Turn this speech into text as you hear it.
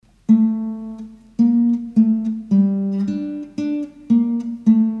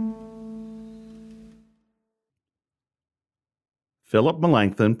Philip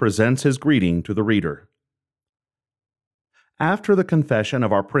Melanchthon presents his greeting to the reader. After the confession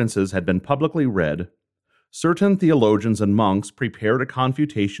of our princes had been publicly read, certain theologians and monks prepared a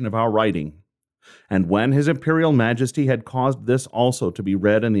confutation of our writing, and when His Imperial Majesty had caused this also to be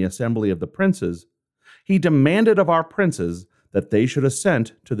read in the assembly of the princes, he demanded of our princes that they should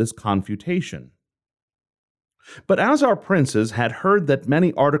assent to this confutation. But as our princes had heard that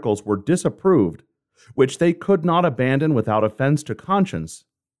many articles were disapproved, which they could not abandon without offense to conscience,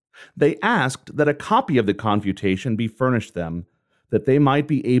 they asked that a copy of the confutation be furnished them, that they might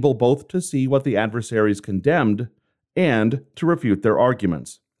be able both to see what the adversaries condemned and to refute their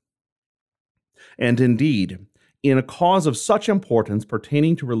arguments. And indeed, in a cause of such importance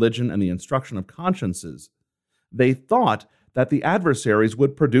pertaining to religion and the instruction of consciences, they thought that the adversaries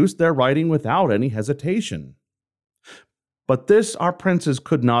would produce their writing without any hesitation. But this our princes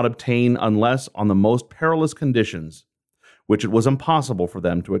could not obtain unless on the most perilous conditions, which it was impossible for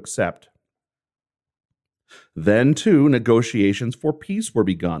them to accept. Then, too, negotiations for peace were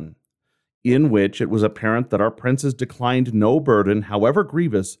begun, in which it was apparent that our princes declined no burden, however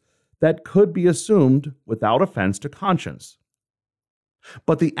grievous, that could be assumed without offense to conscience.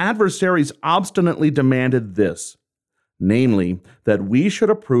 But the adversaries obstinately demanded this, namely, that we should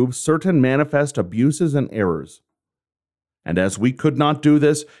approve certain manifest abuses and errors. And as we could not do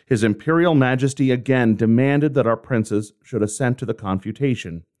this, His Imperial Majesty again demanded that our princes should assent to the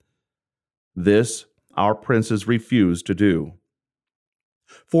confutation. This our princes refused to do.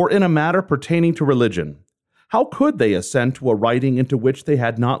 For in a matter pertaining to religion, how could they assent to a writing into which they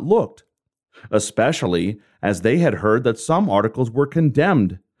had not looked, especially as they had heard that some articles were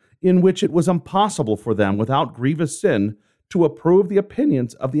condemned, in which it was impossible for them without grievous sin to approve the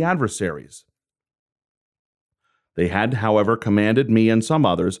opinions of the adversaries? They had, however, commanded me and some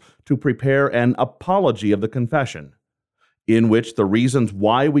others to prepare an apology of the confession, in which the reasons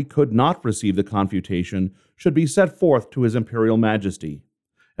why we could not receive the confutation should be set forth to His Imperial Majesty,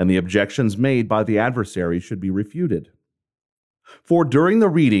 and the objections made by the adversaries should be refuted. For during the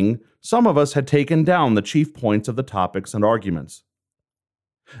reading, some of us had taken down the chief points of the topics and arguments.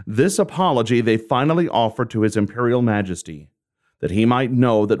 This apology they finally offered to His Imperial Majesty, that he might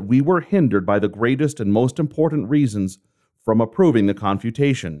know that we were hindered by the greatest and most important reasons from approving the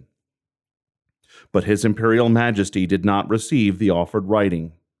confutation. But His Imperial Majesty did not receive the offered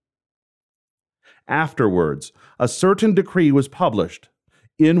writing. Afterwards, a certain decree was published,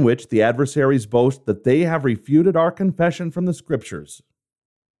 in which the adversaries boast that they have refuted our confession from the Scriptures.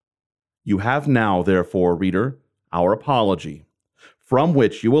 You have now, therefore, reader, our apology, from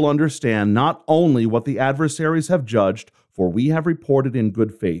which you will understand not only what the adversaries have judged, for we have reported in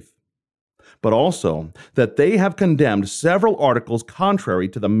good faith, but also that they have condemned several articles contrary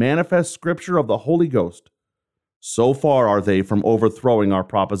to the manifest Scripture of the Holy Ghost. So far are they from overthrowing our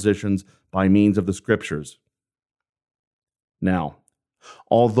propositions by means of the Scriptures. Now,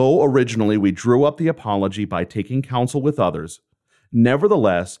 although originally we drew up the apology by taking counsel with others,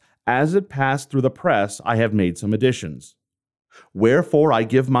 nevertheless, as it passed through the press, I have made some additions. Wherefore I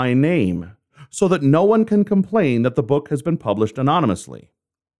give my name, so that no one can complain that the book has been published anonymously.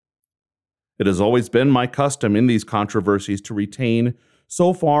 It has always been my custom in these controversies to retain,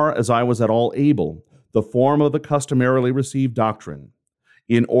 so far as I was at all able, the form of the customarily received doctrine,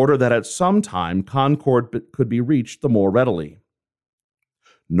 in order that at some time concord could be reached the more readily.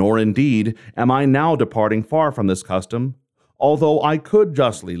 Nor indeed am I now departing far from this custom, although I could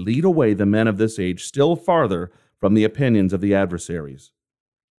justly lead away the men of this age still farther from the opinions of the adversaries.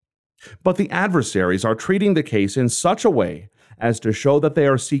 But the adversaries are treating the case in such a way as to show that they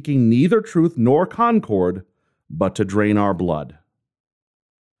are seeking neither truth nor concord, but to drain our blood.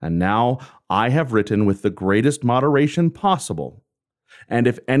 And now I have written with the greatest moderation possible, and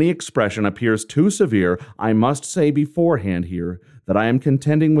if any expression appears too severe, I must say beforehand here that I am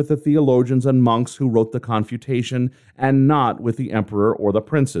contending with the theologians and monks who wrote the confutation, and not with the emperor or the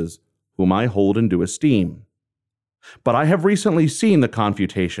princes, whom I hold in due esteem. But I have recently seen the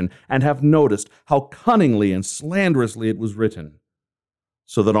confutation, and have noticed how cunningly and slanderously it was written,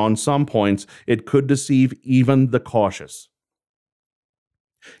 so that on some points it could deceive even the cautious.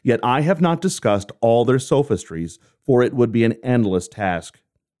 Yet I have not discussed all their sophistries, for it would be an endless task.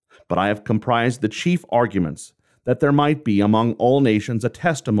 But I have comprised the chief arguments, that there might be among all nations a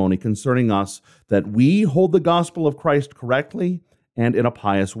testimony concerning us, that we hold the gospel of Christ correctly and in a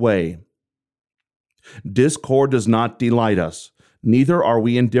pious way. Discord does not delight us, neither are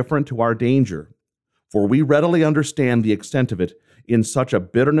we indifferent to our danger, for we readily understand the extent of it in such a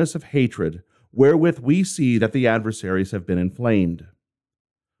bitterness of hatred, wherewith we see that the adversaries have been inflamed.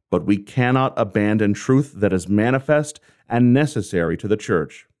 but we cannot abandon truth that is manifest and necessary to the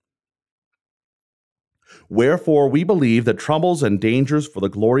church. Wherefore we believe that troubles and dangers for the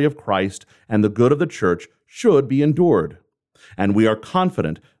glory of Christ and the good of the church should be endured, and we are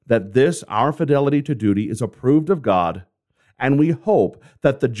confident that this our fidelity to duty is approved of God, and we hope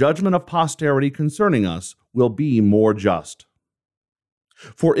that the judgment of posterity concerning us will be more just.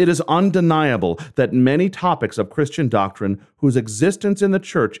 For it is undeniable that many topics of Christian doctrine whose existence in the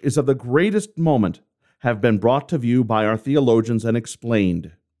church is of the greatest moment have been brought to view by our theologians and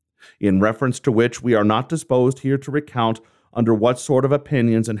explained, in reference to which we are not disposed here to recount under what sort of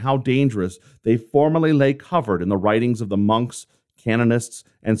opinions and how dangerous they formerly lay covered in the writings of the monks, canonists,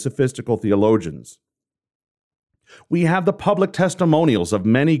 and sophistical theologians. We have the public testimonials of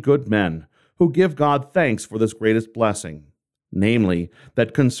many good men who give God thanks for this greatest blessing, namely,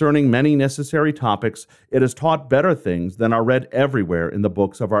 that concerning many necessary topics it is taught better things than are read everywhere in the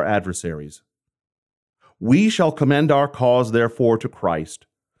books of our adversaries. We shall commend our cause, therefore, to Christ,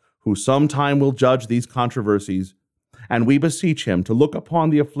 who sometime will judge these controversies, and we beseech him to look upon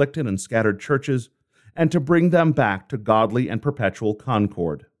the afflicted and scattered churches, and to bring them back to godly and perpetual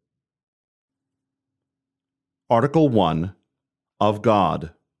concord. Article 1. Of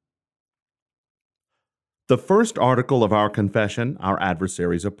God. The first article of our confession our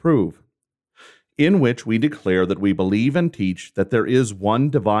adversaries approve, in which we declare that we believe and teach that there is one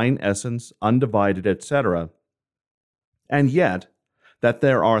divine essence, undivided, etc., and yet that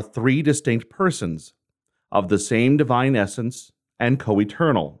there are three distinct persons of the same divine essence and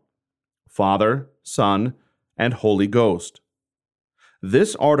co-eternal, Father, Son, and Holy Ghost.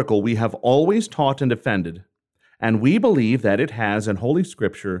 This article we have always taught and defended, and we believe that it has in Holy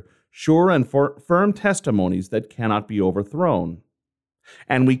Scripture sure and firm testimonies that cannot be overthrown.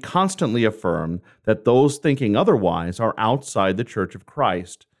 And we constantly affirm that those thinking otherwise are outside the Church of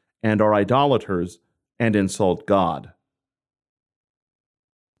Christ, and are idolaters, and insult God.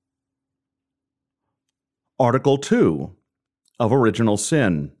 Article 2. Of Original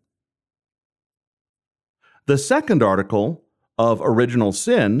Sin. The second article, of original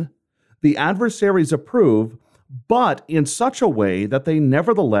sin, the adversaries approve, but in such a way that they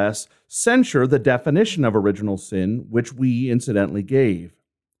nevertheless censure the definition of original sin which we incidentally gave.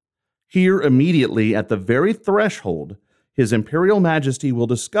 Here, immediately at the very threshold, His Imperial Majesty will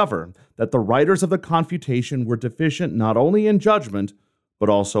discover that the writers of the Confutation were deficient not only in judgment, but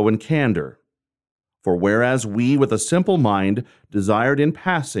also in candor. For whereas we, with a simple mind, desired in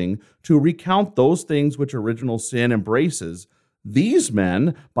passing to recount those things which original sin embraces, these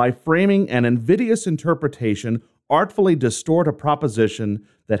men, by framing an invidious interpretation, artfully distort a proposition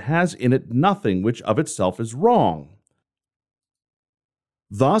that has in it nothing which of itself is wrong.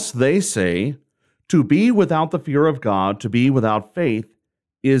 Thus they say, to be without the fear of God, to be without faith,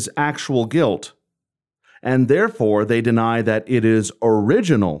 is actual guilt, and therefore they deny that it is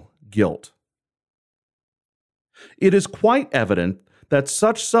original guilt. It is quite evident that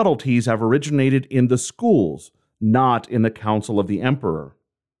such subtleties have originated in the schools, not in the council of the emperor.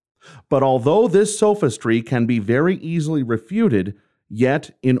 But although this sophistry can be very easily refuted,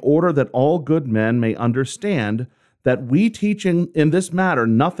 yet in order that all good men may understand that we teach in this matter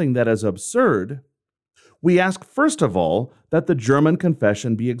nothing that is absurd, we ask first of all that the German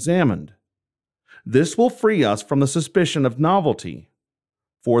confession be examined. This will free us from the suspicion of novelty,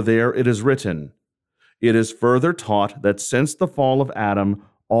 for there it is written, "It is further taught that since the fall of Adam,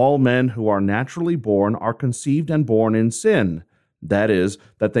 all men who are naturally born are conceived and born in sin, that is,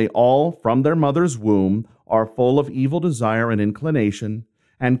 that they all, from their mother's womb, are full of evil desire and inclination,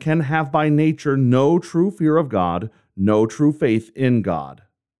 and can have by nature no true fear of God, no true faith in God."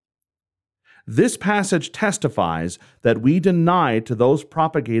 This passage testifies that we deny to those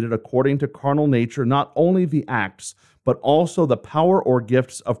propagated according to carnal nature not only the acts, but also the power or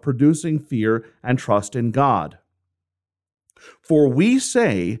gifts of producing fear and trust in God. For we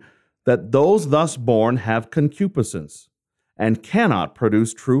say that those thus born have concupiscence, and cannot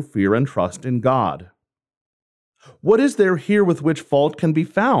produce true fear and trust in God. What is there here with which fault can be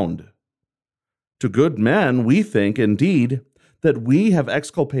found? To good men we think, indeed, that we have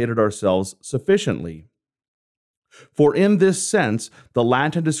exculpated ourselves sufficiently. For in this sense, the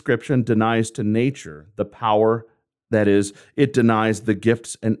Latin description denies to nature the power, that is, it denies the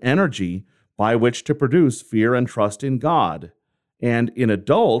gifts and energy by which to produce fear and trust in God, and in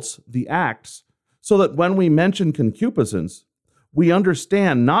adults, the acts, so that when we mention concupiscence, we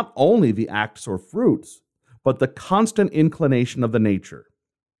understand not only the acts or fruits, but the constant inclination of the nature.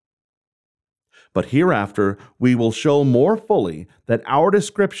 But hereafter we will show more fully that our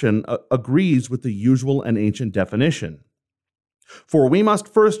description agrees with the usual and ancient definition. For we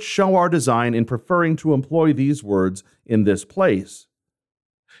must first show our design in preferring to employ these words in this place.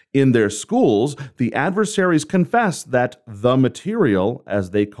 In their schools, the adversaries confess that the material,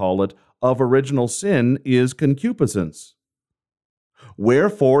 as they call it, of original sin is concupiscence.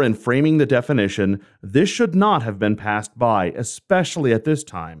 Wherefore, in framing the definition, this should not have been passed by, especially at this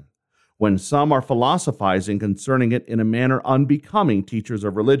time, when some are philosophizing concerning it in a manner unbecoming teachers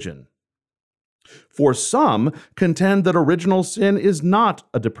of religion. For some contend that original sin is not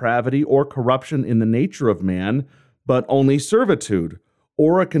a depravity or corruption in the nature of man, but only servitude,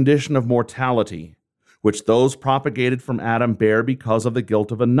 or a condition of mortality, which those propagated from Adam bear because of the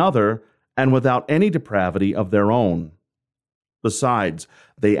guilt of another, and without any depravity of their own. Besides,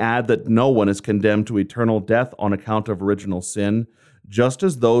 they add that no one is condemned to eternal death on account of original sin, just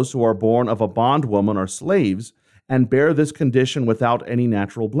as those who are born of a bondwoman are slaves, and bear this condition without any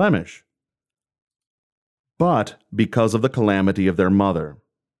natural blemish, but because of the calamity of their mother.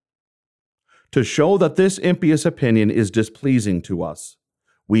 To show that this impious opinion is displeasing to us,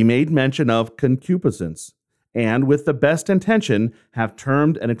 we made mention of concupiscence, and with the best intention have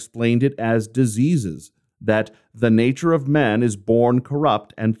termed and explained it as diseases, that the nature of men is born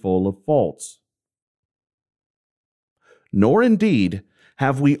corrupt and full of faults. Nor indeed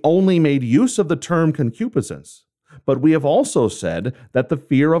have we only made use of the term concupiscence, but we have also said that the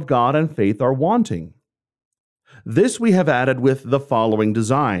fear of God and faith are wanting. This we have added with the following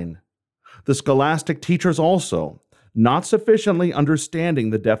design. The scholastic teachers also, not sufficiently understanding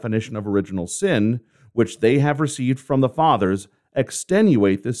the definition of original sin, which they have received from the fathers,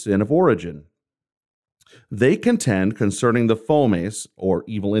 extenuate the sin of origin. They contend concerning the fomes, or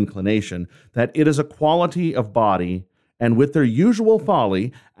evil inclination, that it is a quality of body, and with their usual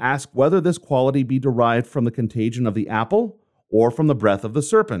folly ask whether this quality be derived from the contagion of the apple or from the breath of the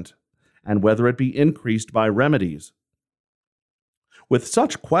serpent, and whether it be increased by remedies. With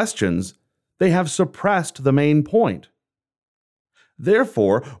such questions, they have suppressed the main point.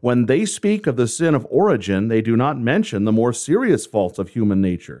 Therefore, when they speak of the sin of origin, they do not mention the more serious faults of human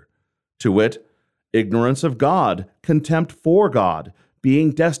nature, to wit, ignorance of God, contempt for God,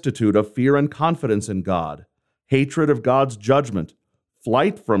 being destitute of fear and confidence in God, hatred of God's judgment,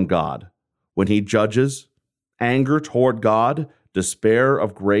 flight from God when He judges, anger toward God, despair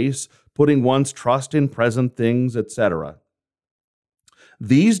of grace, putting one's trust in present things, etc.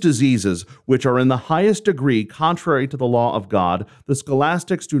 These diseases, which are in the highest degree contrary to the law of God, the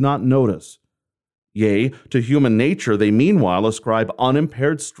scholastics do not notice. Yea, to human nature they meanwhile ascribe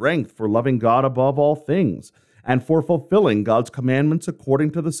unimpaired strength for loving God above all things, and for fulfilling God's commandments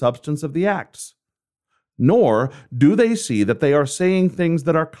according to the substance of the acts. Nor do they see that they are saying things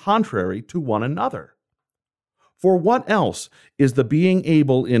that are contrary to one another. For what else is the being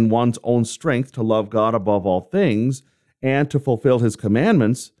able in one's own strength to love God above all things, and to fulfill His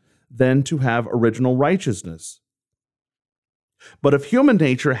commandments, than to have original righteousness? But if human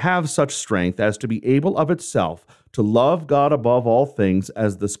nature have such strength as to be able of itself to love God above all things,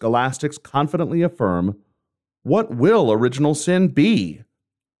 as the scholastics confidently affirm, what will original sin be?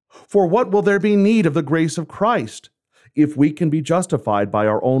 For what will there be need of the grace of Christ, if we can be justified by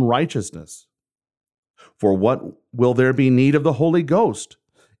our own righteousness? For what will there be need of the Holy Ghost,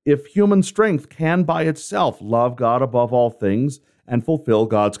 if human strength can by itself love God above all things and fulfill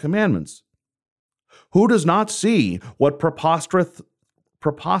God's commandments? Who does not see what preposterous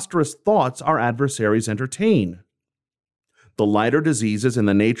thoughts our adversaries entertain? The lighter diseases in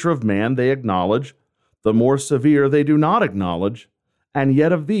the nature of man they acknowledge, the more severe they do not acknowledge, and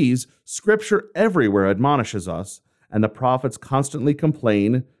yet of these Scripture everywhere admonishes us, and the prophets constantly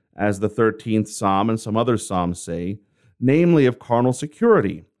complain, as the 13th Psalm and some other psalms say, namely of carnal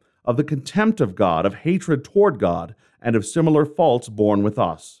security, of the contempt of God, of hatred toward God, and of similar faults borne with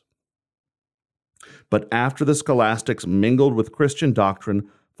us. But after the scholastics mingled with Christian doctrine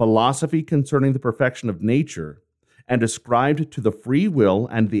philosophy concerning the perfection of nature, and ascribed to the free will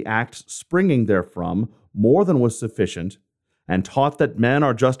and the acts springing therefrom more than was sufficient, and taught that men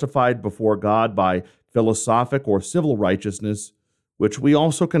are justified before God by philosophic or civil righteousness, which we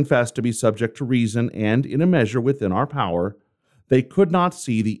also confess to be subject to reason and in a measure within our power, they could not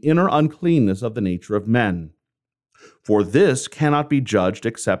see the inner uncleanness of the nature of men. For this cannot be judged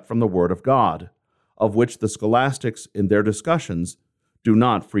except from the Word of God, of which the scholastics in their discussions do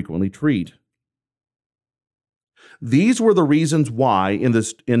not frequently treat. These were the reasons why, in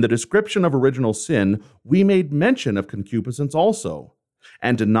the description of original sin, we made mention of concupiscence also,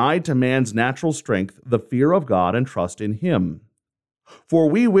 and denied to man's natural strength the fear of God and trust in Him. For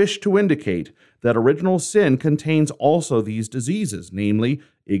we wish to indicate that original sin contains also these diseases, namely,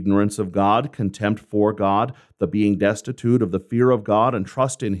 ignorance of God, contempt for God, the being destitute of the fear of God and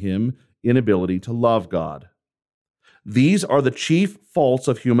trust in Him, inability to love God. These are the chief faults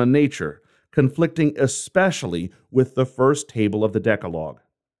of human nature, conflicting especially with the first table of the Decalogue.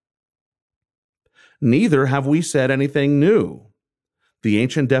 Neither have we said anything new. The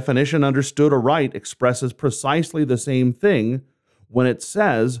ancient definition understood aright expresses precisely the same thing when it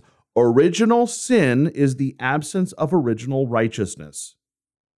says, original sin is the absence of original righteousness.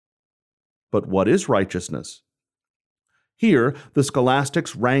 But what is righteousness? Here, the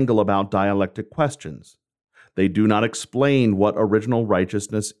scholastics wrangle about dialectic questions. They do not explain what original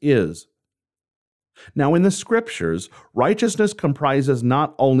righteousness is. Now, in the Scriptures, righteousness comprises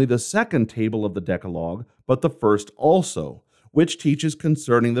not only the second table of the Decalogue, but the first also, which teaches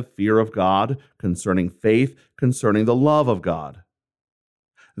concerning the fear of God, concerning faith, concerning the love of God.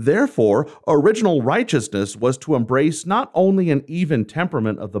 Therefore, original righteousness was to embrace not only an even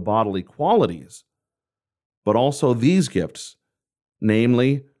temperament of the bodily qualities, but also these gifts,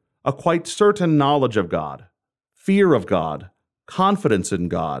 namely, a quite certain knowledge of God, fear of God, confidence in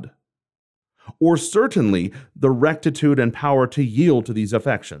God, or certainly the rectitude and power to yield to these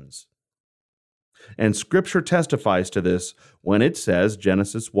affections. And Scripture testifies to this when it says,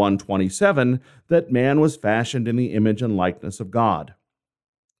 Genesis 1:27, that man was fashioned in the image and likeness of God.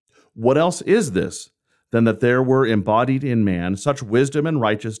 What else is this than that there were embodied in man such wisdom and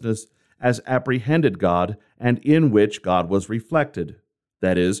righteousness as apprehended God and in which God was reflected?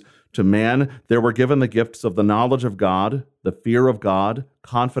 That is, to man there were given the gifts of the knowledge of God, the fear of God,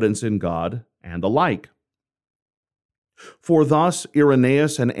 confidence in God, and the like. For thus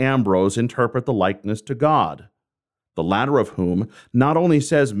Irenaeus and Ambrose interpret the likeness to God, the latter of whom not only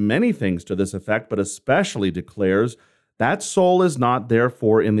says many things to this effect, but especially declares that soul is not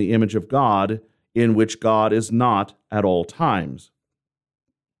therefore in the image of God, in which God is not at all times.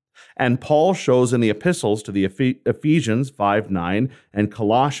 And Paul shows in the epistles to the Ephesians 5:9 and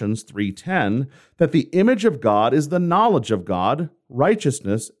Colossians 3:10 that the image of God is the knowledge of God,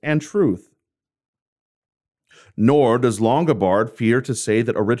 righteousness, and truth. Nor does Longobard fear to say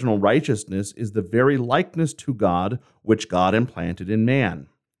that original righteousness is the very likeness to God which God implanted in man.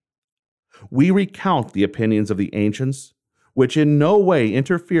 We recount the opinions of the ancients, which in no way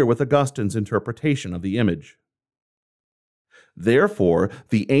interfere with Augustine's interpretation of the image. Therefore,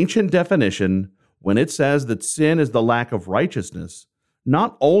 the ancient definition, when it says that sin is the lack of righteousness,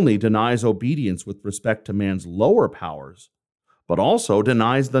 not only denies obedience with respect to man's lower powers, but also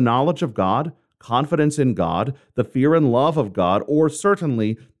denies the knowledge of God, confidence in God, the fear and love of God, or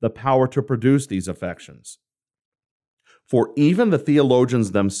certainly the power to produce these affections. For even the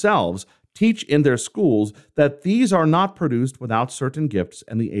theologians themselves teach in their schools that these are not produced without certain gifts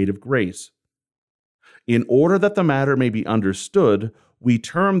and the aid of grace. In order that the matter may be understood, we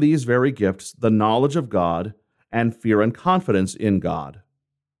term these very gifts the knowledge of God and fear and confidence in God.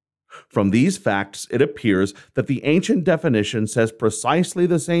 From these facts, it appears that the ancient definition says precisely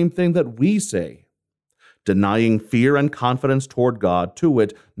the same thing that we say, denying fear and confidence toward God, to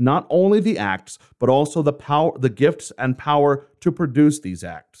wit, not only the acts, but also the gifts and power to produce these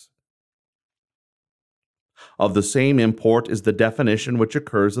acts. Of the same import is the definition which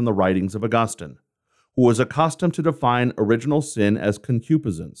occurs in the writings of Augustine, who was accustomed to define original sin as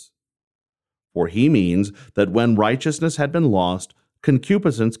concupiscence. For he means that when righteousness had been lost,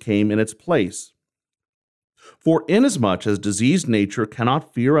 concupiscence came in its place. For inasmuch as diseased nature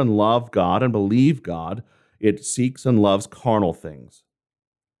cannot fear and love God and believe God, it seeks and loves carnal things.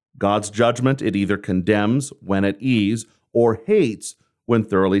 God's judgment it either condemns when at ease or hates when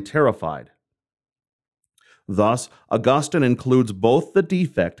thoroughly terrified. Thus, Augustine includes both the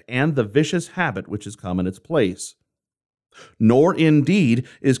defect and the vicious habit which has come in its place. Nor indeed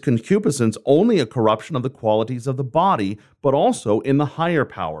is concupiscence only a corruption of the qualities of the body, but also in the higher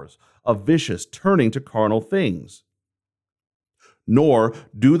powers, a vicious turning to carnal things. Nor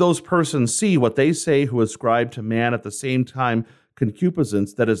do those persons see what they say who ascribe to man at the same time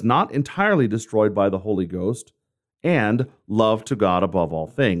concupiscence that is not entirely destroyed by the Holy Ghost, and love to God above all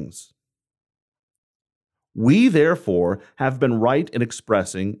things. We, therefore, have been right in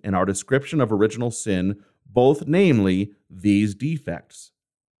expressing in our description of original sin both, namely, these defects: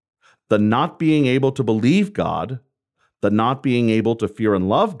 the not being able to believe God, the not being able to fear and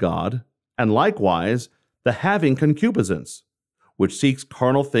love God, and likewise, the having concupiscence, which seeks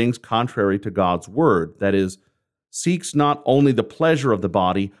carnal things contrary to God's word, that is, seeks not only the pleasure of the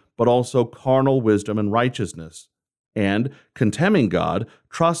body, but also carnal wisdom and righteousness, and, contemning God,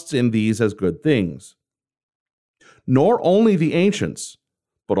 trusts in these as good things. nor only the ancients,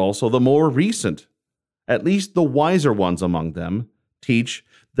 but also the more recent, at least the wiser ones among them, teach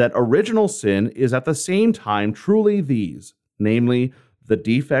that original sin is at the same time truly these, namely, the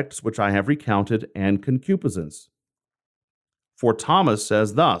defects which I have recounted and concupiscence. For Thomas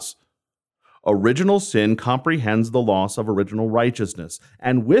says thus, original sin comprehends the loss of original righteousness,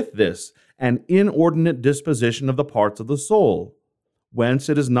 and with this, an inordinate disposition of the parts of the soul, whence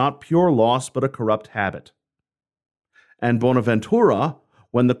it is not pure loss but a corrupt habit. And Bonaventura,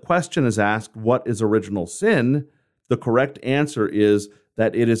 when the question is asked, what is original sin? The correct answer is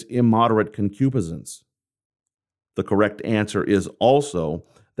that it is immoderate concupiscence. The correct answer is also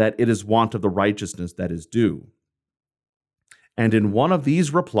that it is want of the righteousness that is due. And in one of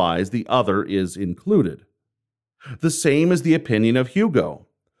these replies, the other is included. The same is the opinion of Hugo,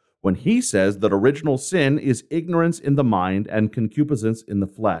 when he says that original sin is ignorance in the mind and concupiscence in the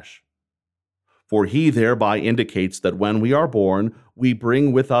flesh. For he thereby indicates that when we are born, we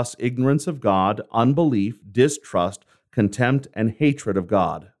bring with us ignorance of God, unbelief, distrust, contempt, and hatred of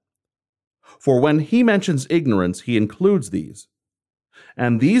God. For when he mentions ignorance, he includes these.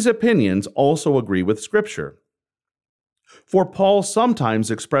 And these opinions also agree with Scripture. For Paul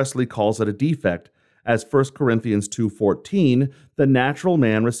sometimes expressly calls it a defect, as 1 Corinthians 2:14, the natural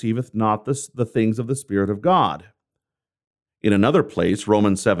man receiveth not the things of the Spirit of God. In another place,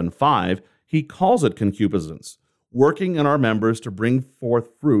 Romans 7:5, he calls it concupiscence, working in our members to bring forth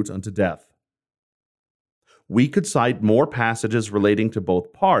fruit unto death. We could cite more passages relating to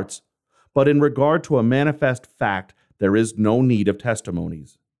both parts, but in regard to a manifest fact, there is no need of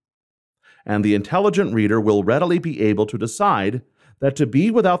testimonies. And the intelligent reader will readily be able to decide that to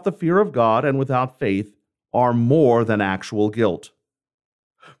be without the fear of God and without faith are more than actual guilt,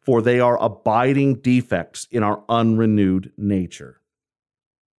 for they are abiding defects in our unrenewed nature.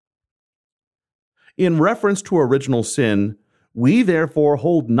 In reference to original sin, we therefore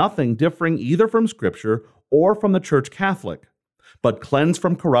hold nothing differing either from Scripture or from the Church Catholic, but cleanse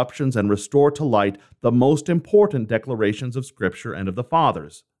from corruptions and restore to light the most important declarations of Scripture and of the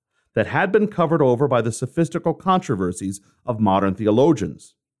Fathers, that had been covered over by the sophistical controversies of modern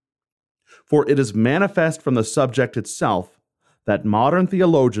theologians. For it is manifest from the subject itself that modern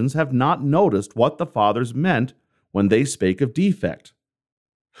theologians have not noticed what the Fathers meant when they spake of defect.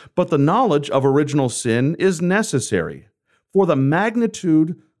 But the knowledge of original sin is necessary, for the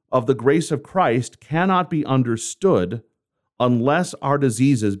magnitude of the grace of Christ cannot be understood unless our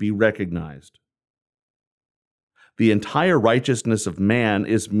diseases be recognized. The entire righteousness of man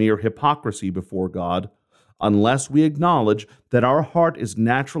is mere hypocrisy before God, unless we acknowledge that our heart is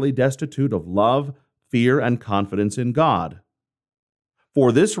naturally destitute of love, fear, and confidence in God.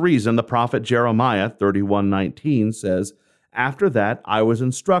 For this reason, the prophet Jeremiah 31:19 says, "After that I was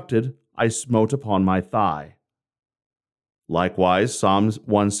instructed, I smote upon my thigh." Likewise, Psalms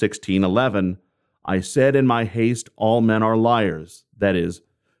 116:11, "I said in my haste, all men are liars," that is,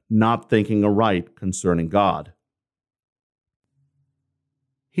 not thinking aright concerning God.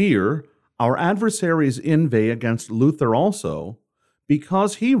 Here, our adversaries inveigh against Luther also,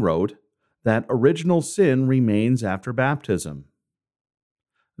 because he wrote that original sin remains after baptism.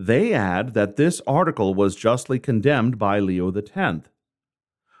 They add that this article was justly condemned by Leo X,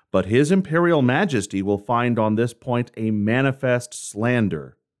 but His Imperial Majesty will find on this point a manifest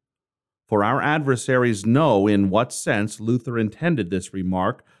slander. For our adversaries know in what sense Luther intended this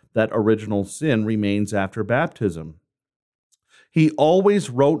remark that original sin remains after baptism. He always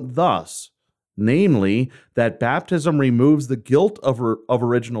wrote thus, namely, that baptism removes the guilt of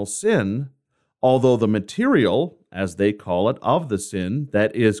original sin, although the material, as they call it, of the sin,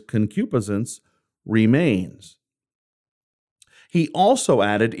 that is concupiscence, remains. He also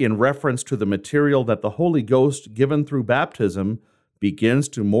added in reference to the material that the Holy Ghost given through baptism begins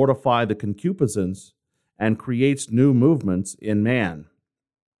to mortify the concupiscence and creates new movements in man.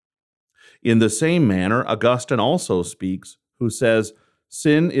 In the same manner, Augustine also speaks, who says,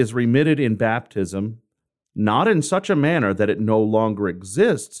 sin is remitted in baptism, not in such a manner that it no longer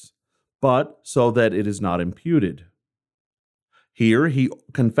exists, but so that it is not imputed. Here he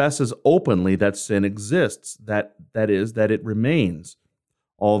confesses openly that sin exists, that is, that it remains,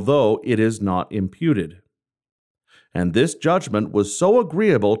 although it is not imputed. And this judgment was so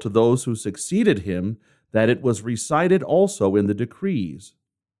agreeable to those who succeeded him that it was recited also in the decrees.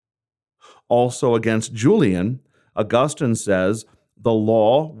 Also against Julian, Augustine says, the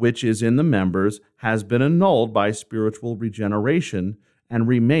law which is in the members has been annulled by spiritual regeneration and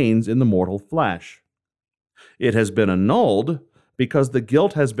remains in the mortal flesh. It has been annulled because the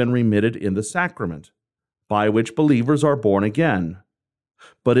guilt has been remitted in the sacrament, by which believers are born again.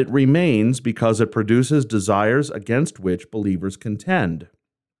 but it remains because it produces desires against which believers contend.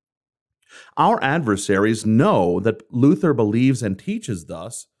 Our adversaries know that Luther believes and teaches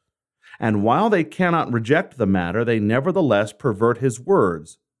thus, and while they cannot reject the matter, they nevertheless pervert his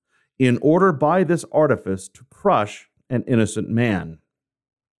words, in order by this artifice to crush an innocent man.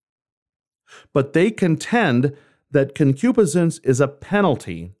 But they contend that concupiscence is a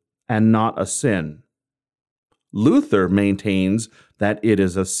penalty and not a sin. Luther maintains that it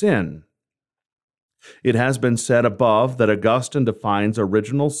is a sin. It has been said above that Augustine defines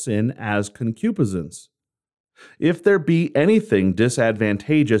original sin as concupiscence. If there be anything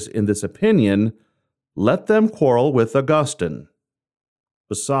disadvantageous in this opinion, let them quarrel with Augustine.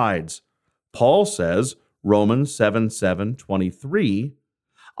 Besides, Paul says, Romans 7:23,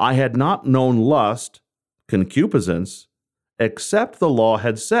 I had not known lust, concupiscence, except the law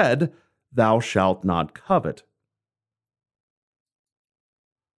had said, thou shalt not covet.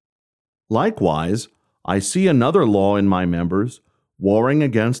 Likewise, I see another law in my members, warring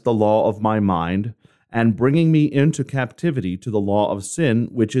against the law of my mind, and bringing me into captivity to the law of sin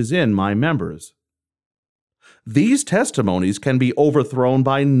which is in my members. These testimonies can be overthrown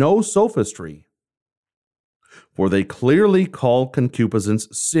by no sophistry, for they clearly call concupiscence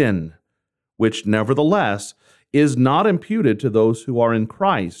sin, which nevertheless is not imputed to those who are in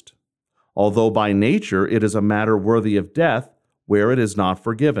Christ, although by nature it is a matter worthy of death where it is not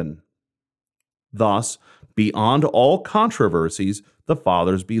forgiven. Thus, beyond all controversies, the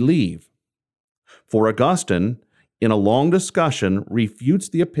Fathers believe. For Augustine, in a long discussion, refutes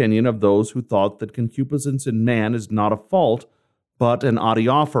the opinion of those who thought that concupiscence in man is not a fault, but an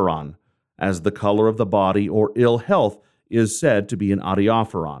adiaphoron, as the color of the body or ill health is said to be an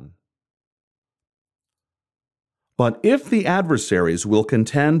adiaphoron. But if the adversaries will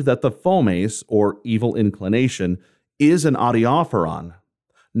contend that the fomes, or evil inclination, is an adiaphoron,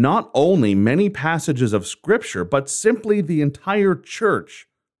 not only many passages of Scripture, but simply the entire church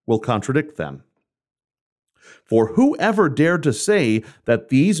will contradict them. For whoever dared to say that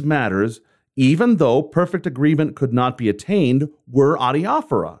these matters, even though perfect agreement could not be attained, were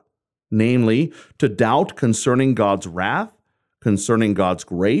adiaphora, namely, to doubt concerning God's wrath, concerning God's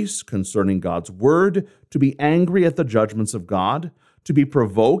grace, concerning God's word, to be angry at the judgments of God, to be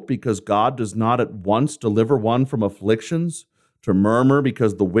provoked because God does not at once deliver one from afflictions, to murmur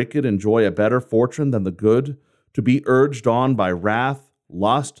because the wicked enjoy a better fortune than the good, to be urged on by wrath,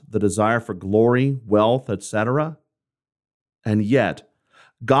 lust, the desire for glory, wealth, etc. And yet,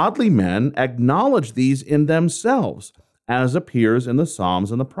 godly men acknowledge these in themselves, as appears in the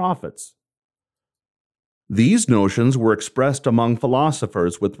Psalms and the prophets. These notions were expressed among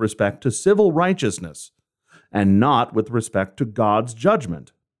philosophers with respect to civil righteousness, and not with respect to God's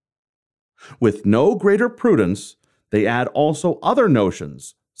judgment. With no greater prudence, they add also other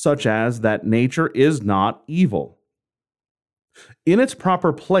notions, such as that nature is not evil. In its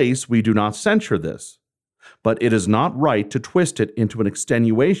proper place, we do not censure this, but it is not right to twist it into an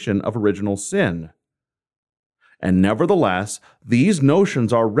extenuation of original sin. And nevertheless, these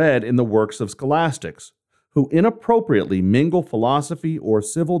notions are read in the works of scholastics, who inappropriately mingle philosophy or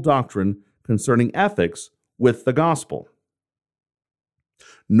civil doctrine concerning ethics with the gospel.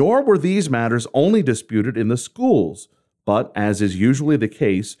 Nor were these matters only disputed in the schools, but, as is usually the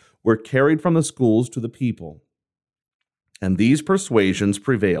case, were carried from the schools to the people. And these persuasions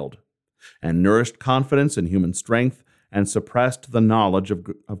prevailed, and nourished confidence in human strength, and suppressed the knowledge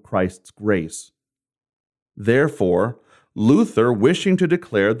of Christ's grace. Therefore, Luther, wishing to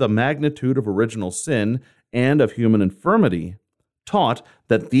declare the magnitude of original sin and of human infirmity, taught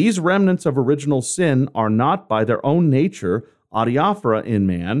that these remnants of original sin are not by their own nature adiaphora in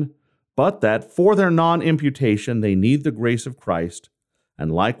man, but that for their non-imputation they need the grace of Christ,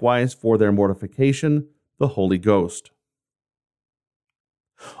 and likewise for their mortification the Holy Ghost.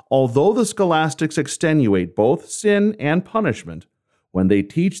 Although the scholastics extenuate both sin and punishment, when they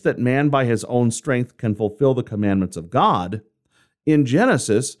teach that man by his own strength can fulfill the commandments of God, in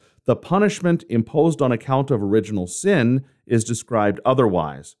Genesis, the punishment imposed on account of original sin is described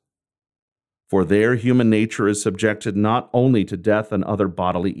otherwise. For there human nature is subjected not only to death and other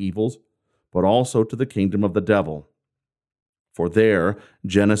bodily evils, but also to the kingdom of the devil. For there,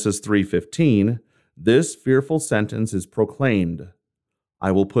 Genesis 3:15, this fearful sentence is proclaimed,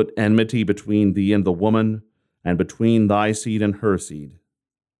 I will put enmity between thee and the woman, and between thy seed and her seed.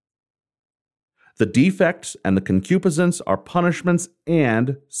 The defects and the concupiscence are punishments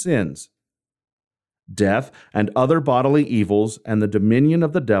and sins. Death and other bodily evils and the dominion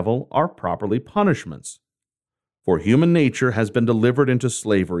of the devil are properly punishments. For human nature has been delivered into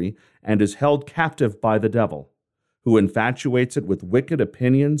slavery and is held captive by the devil, who infatuates it with wicked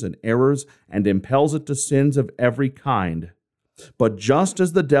opinions and errors and impels it to sins of every kind. But just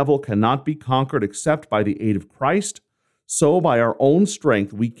as the devil cannot be conquered except by the aid of Christ, so by our own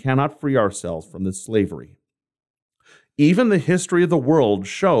strength we cannot free ourselves from this slavery. Even the history of the world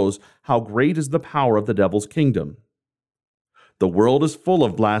shows how great is the power of the devil's kingdom. The world is full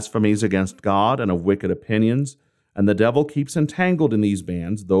of blasphemies against God and of wicked opinions, and the devil keeps entangled in these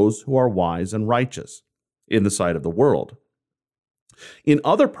bands those who are wise and righteous in the sight of the world. In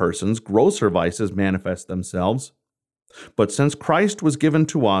other persons, grosser vices manifest themselves, but since Christ was given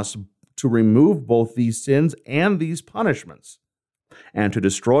to us to remove both these sins and these punishments, and to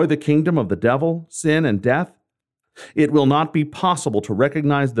destroy the kingdom of the devil, sin, and death, it will not be possible to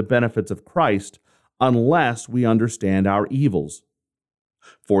recognize the benefits of Christ unless we understand our evils.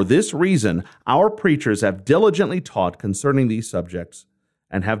 For this reason, our preachers have diligently taught concerning these subjects,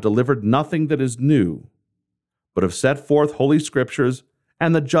 and have delivered nothing that is new, but have set forth Holy Scriptures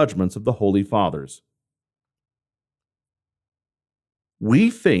and the judgments of the Holy Fathers.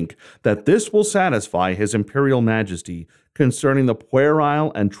 We think that this will satisfy His Imperial Majesty concerning the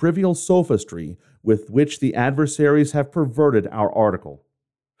puerile and trivial sophistry with which the adversaries have perverted our article.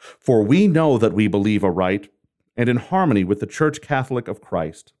 For we know that we believe aright and in harmony with the Church Catholic of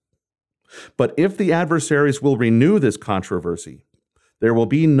Christ. But if the adversaries will renew this controversy, there will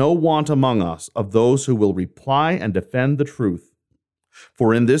be no want among us of those who will reply and defend the truth.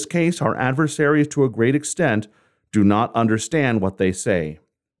 For in this case, our adversaries, to a great extent, do not understand what they say.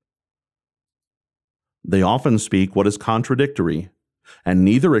 They often speak what is contradictory, and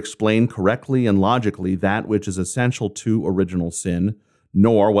neither explain correctly and logically that which is essential to original sin,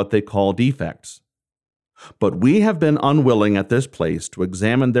 nor what they call defects. But we have been unwilling at this place to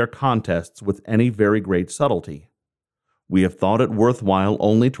examine their contests with any very great subtlety. We have thought it worthwhile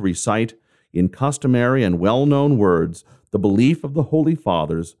only to recite, in customary and well-known words, the belief of the Holy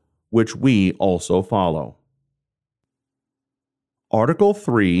Fathers, which we also follow. Article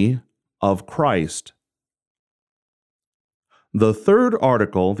 3 of Christ. The third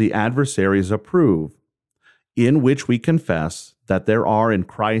article the adversaries approve, in which we confess that there are in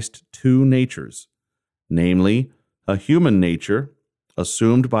Christ two natures, namely, a human nature,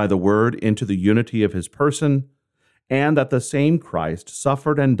 assumed by the Word into the unity of His person, and that the same Christ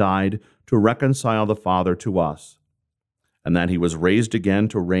suffered and died to reconcile the Father to us, and that He was raised again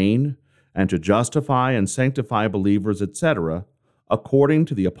to reign and to justify and sanctify believers, etc., according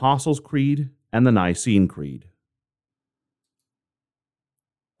to the Apostles' Creed and the Nicene Creed.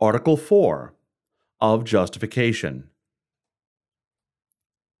 Article 4 of Justification.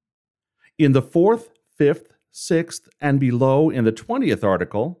 In the 4th, 5th, 6th, and below in the 20th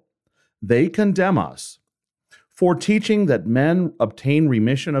article, they condemn us for teaching that men obtain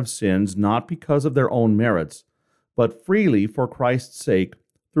remission of sins not because of their own merits, but freely for Christ's sake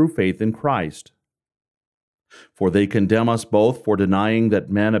through faith in Christ. For they condemn us both for denying that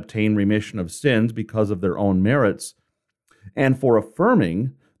men obtain remission of sins because of their own merits, and for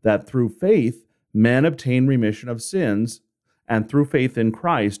affirming that through faith men obtain remission of sins, and through faith in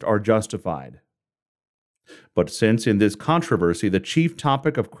Christ are justified. But since in this controversy the chief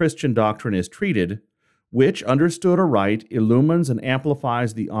topic of Christian doctrine is treated, which, understood aright, illumines and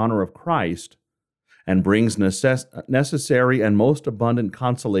amplifies the honor of Christ, and brings necessary and most abundant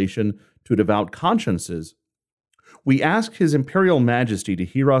consolation to devout consciences, we ask His Imperial Majesty to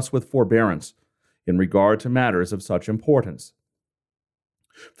hear us with forbearance in regard to matters of such importance.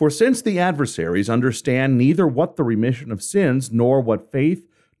 For since the adversaries understand neither what the remission of sins, nor what faith,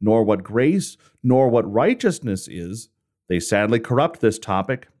 nor what grace, nor what righteousness is, they sadly corrupt this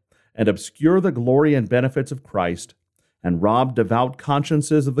topic and obscure the glory and benefits of Christ, and rob devout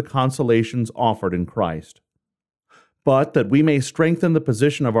consciences of the consolations offered in Christ. But that we may strengthen the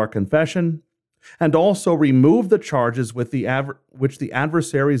position of our confession, and also remove the charges which the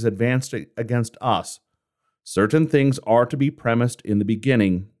adversaries advanced against us, certain things are to be premised in the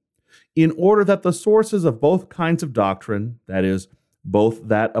beginning, in order that the sources of both kinds of doctrine, that is, both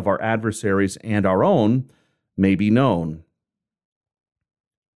that of our adversaries and our own, may be known.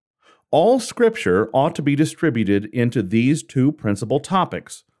 All Scripture ought to be distributed into these two principal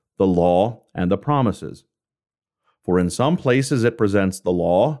topics, the law and the promises. For in some places it presents the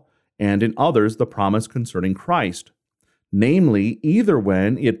law, and in others the promise concerning Christ, namely, either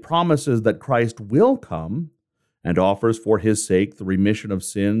when it promises that Christ will come and offers for His sake the remission of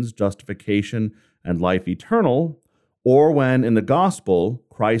sins, justification, and life eternal, or when in the gospel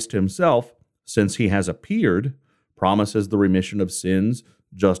Christ Himself, since He has appeared, promises the remission of sins,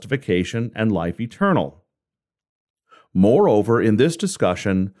 justification, and life eternal. Moreover, in this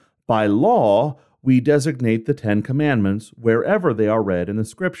discussion, by law we designate the 10 Commandments wherever they are read in the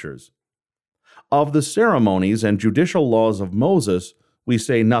Scriptures. Of the ceremonies and judicial laws of Moses, we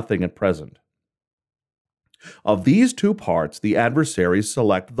say nothing at present. Of these two parts, the adversaries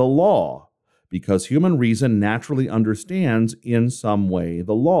select the law, because human reason naturally understands in some way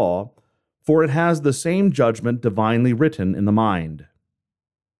the law, for it has the same judgment divinely written in the mind.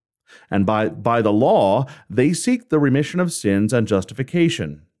 And by the law, they seek the remission of sins and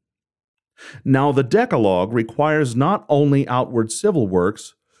justification. Now the Decalogue requires not only outward civil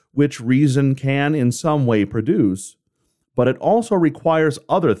works, which reason can in some way produce, but it also requires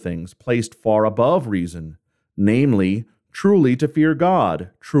other things placed far above reason, namely, truly to fear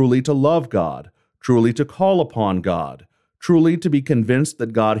God, truly to love God, truly to call upon God, truly to be convinced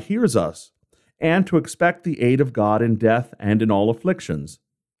that God hears us, and to expect the aid of God in death and in all afflictions.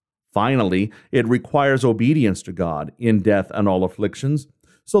 Finally, it requires obedience to God in death and all afflictions,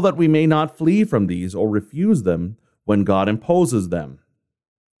 so that we may not flee from these or refuse them when God imposes them.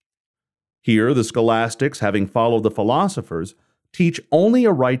 Here, the scholastics, having followed the philosophers, teach only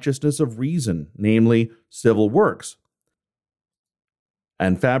a righteousness of reason, namely civil works,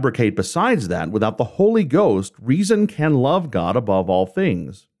 and fabricate besides that, without the Holy Ghost, reason can love God above all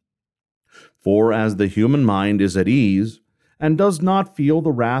things. For as the human mind is at ease, and does not feel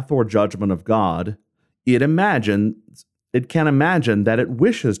the wrath or judgment of God, it can imagine that it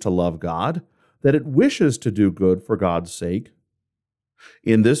wishes to love God, that it wishes to do good for God's sake.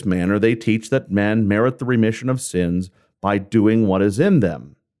 In this manner they teach that men merit the remission of sins by doing what is in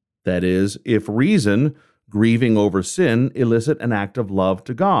them. That is, if reason, grieving over sin, elicit an act of love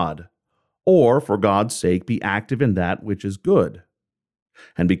to God, or for God's sake be active in that which is good.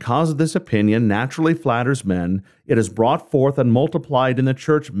 And because this opinion naturally flatters men, it has brought forth and multiplied in the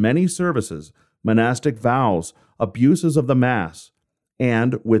church many services, monastic vows, abuses of the Mass,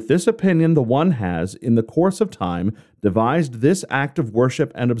 and with this opinion the one has, in the course of time, devised this act of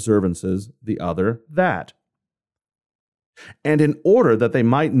worship and observances, the other that. And in order that they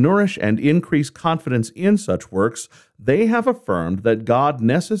might nourish and increase confidence in such works, they have affirmed that God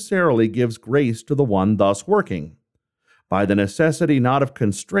necessarily gives grace to the one thus working, by the necessity not of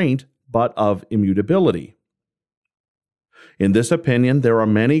constraint, but of immutability. In this opinion there are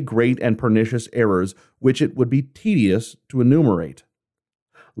many great and pernicious errors which it would be tedious to enumerate.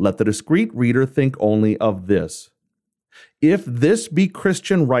 Let the discreet reader think only of this. If this be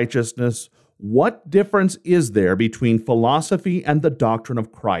Christian righteousness, what difference is there between philosophy and the doctrine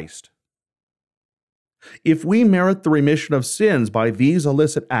of Christ? If we merit the remission of sins by these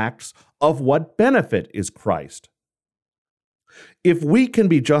illicit acts, of what benefit is Christ? If we can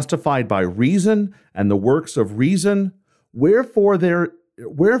be justified by reason and the works of reason, wherefore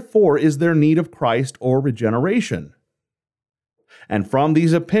is there need of Christ or regeneration? And from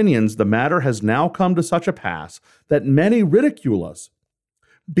these opinions the matter has now come to such a pass that many ridicule us,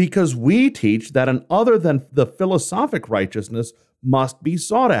 because we teach that an other than the philosophic righteousness must be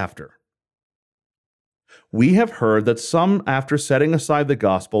sought after. We have heard that some, after setting aside the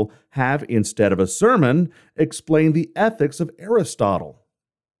gospel, have, instead of a sermon, explained the ethics of Aristotle.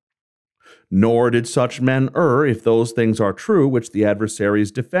 Nor did such men err if those things are true which the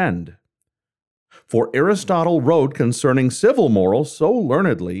adversaries defend. For Aristotle wrote concerning civil morals so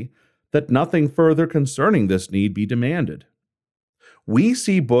learnedly that nothing further concerning this need be demanded. We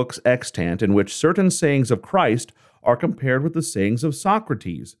see books extant in which certain sayings of Christ are compared with the sayings of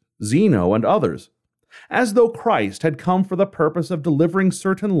Socrates, Zeno, and others, as though Christ had come for the purpose of delivering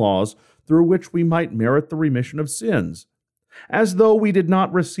certain laws through which we might merit the remission of sins, as though we did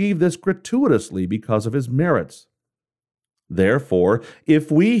not receive this gratuitously because of his merits. Therefore,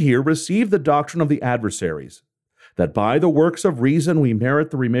 if we here receive the doctrine of the adversaries, that by the works of reason we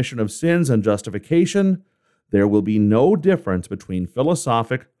merit the remission of sins and justification, there will be no difference between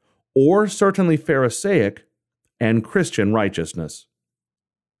philosophic, or certainly Pharisaic, and Christian righteousness.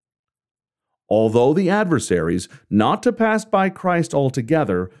 Although the adversaries, not to pass by Christ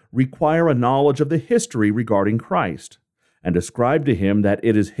altogether, require a knowledge of the history regarding Christ, and ascribe to him that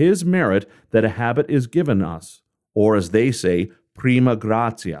it is his merit that a habit is given us, or as they say, prima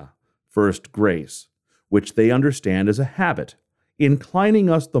gratia, first grace, which they understand as a habit, inclining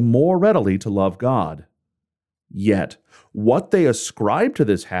us the more readily to love God. Yet, what they ascribe to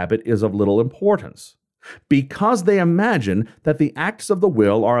this habit is of little importance, because they imagine that the acts of the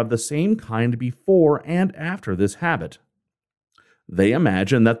will are of the same kind before and after this habit. They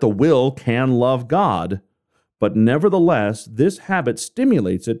imagine that the will can love God, but nevertheless this habit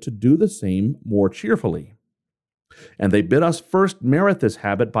stimulates it to do the same more cheerfully. And they bid us first merit this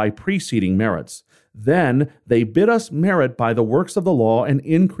habit by preceding merits. Then they bid us merit by the works of the law an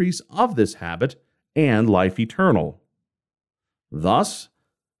increase of this habit, and life eternal. Thus,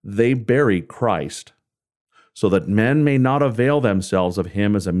 they bury Christ, so that men may not avail themselves of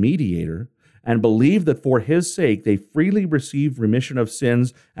him as a mediator, and believe that for his sake they freely receive remission of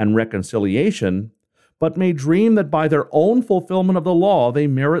sins and reconciliation, but may dream that by their own fulfillment of the law they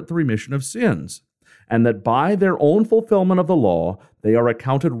merit the remission of sins, and that by their own fulfillment of the law they are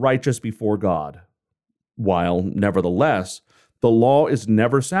accounted righteous before God. While, nevertheless, the law is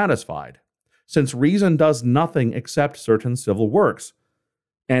never satisfied, since reason does nothing except certain civil works,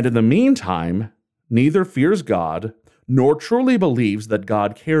 and in the meantime neither fears God nor truly believes that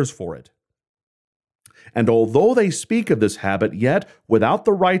God cares for it. And although they speak of this habit, yet without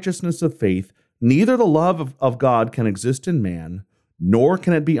the righteousness of faith, neither the love of God can exist in man, nor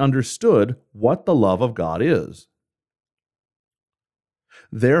can it be understood what the love of God is.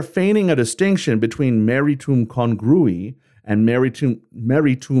 They're feigning a distinction between meritum congrui and meritum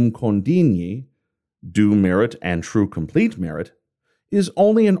condigni, due merit and true complete merit, is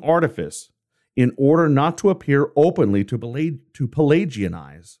only an artifice in order not to appear openly to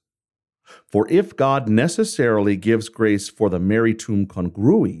Pelagianize. For if God necessarily gives grace for the meritum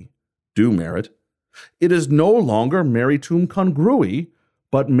congrui, due merit, it is no longer meritum congrui,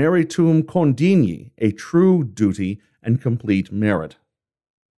 but meritum condigni, a true duty and complete merit.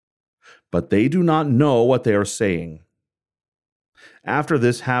 But they do not know what they are saying. After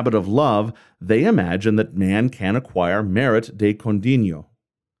this habit of love, they imagine that man can acquire merit de condigno.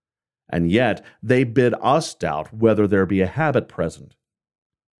 And yet they bid us doubt whether there be a habit present.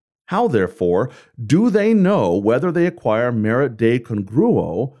 How, therefore, do they know whether they acquire merit de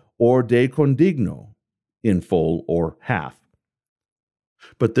congruo or de condigno, in full or half?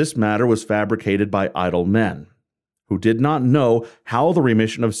 But this matter was fabricated by idle men, who did not know how the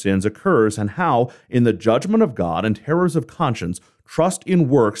remission of sins occurs, and how, in the judgment of God and terrors of conscience, trust in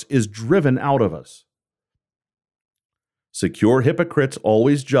works is driven out of us. Secure hypocrites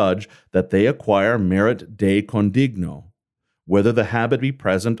always judge that they acquire merit de condigno, whether the habit be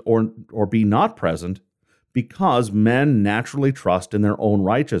present or be not present, because men naturally trust in their own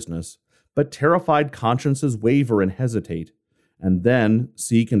righteousness, but terrified consciences waver and hesitate, and then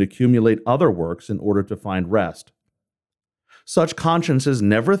seek and accumulate other works in order to find rest. Such consciences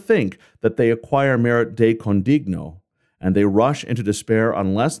never think that they acquire merit de condigno, and they rush into despair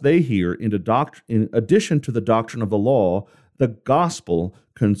unless they hear, in addition to the doctrine of the law, the gospel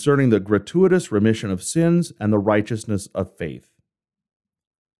concerning the gratuitous remission of sins and the righteousness of faith.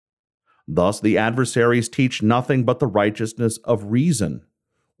 Thus the adversaries teach nothing but the righteousness of reason,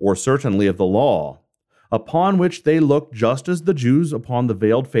 or certainly of the law, upon which they look just as the Jews upon the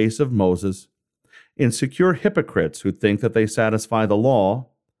veiled face of Moses, insecure hypocrites who think that they satisfy the law.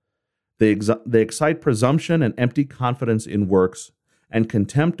 They excite presumption and empty confidence in works, and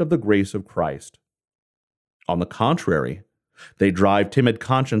contempt of the grace of Christ. On the contrary, they drive timid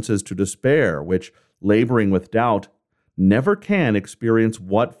consciences to despair, which, laboring with doubt, never can experience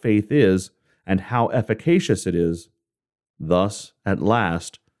what faith is and how efficacious it is. Thus, at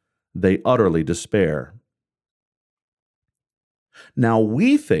last, they utterly despair. Now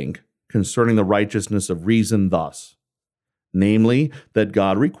we think concerning the righteousness of reason thus, namely, that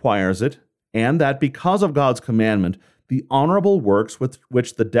God requires it, and that because of God's commandment, the honorable works with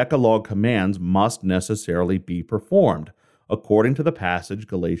which the Decalogue commands must necessarily be performed. According to the passage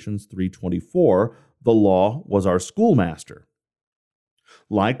Galatians 3:24, the law was our schoolmaster.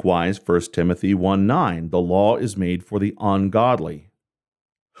 Likewise, 1 Timothy 1:9, the law is made for the ungodly.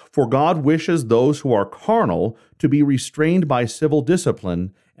 For God wishes those who are carnal to be restrained by civil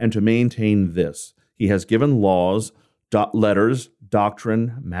discipline and to maintain this. He has given laws, letters,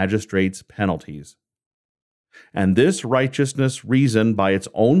 doctrine, magistrates, penalties. And this righteousness reason by its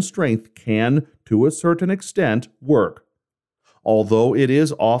own strength can, to a certain extent, work, although it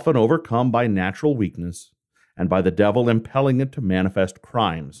is often overcome by natural weakness and by the devil impelling it to manifest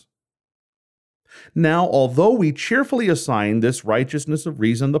crimes. Now, although we cheerfully assign this righteousness of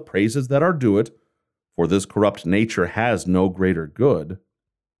reason the praises that are due it, for this corrupt nature has no greater good,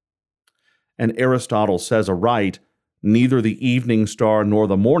 and Aristotle says aright, neither the evening star nor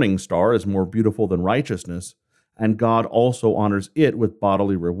the morning star is more beautiful than righteousness, and God also honors it with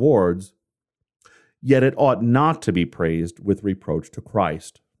bodily rewards, yet it ought not to be praised with reproach to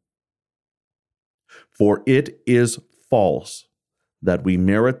Christ. For it is false that we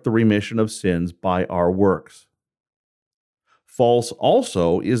merit the remission of sins by our works. False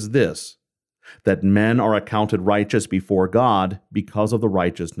also is this, that men are accounted righteous before God because of the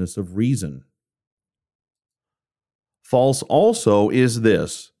righteousness of reason. False also is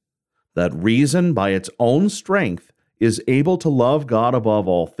this, that reason by its own strength is able to love God above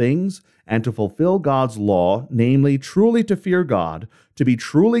all things, and to fulfill God's law, namely, truly to fear God, to be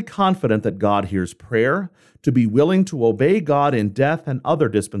truly confident that God hears prayer, to be willing to obey God in death and other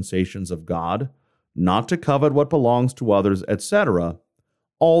dispensations of God, not to covet what belongs to others, etc.,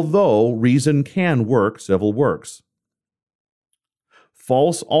 although reason can work civil works.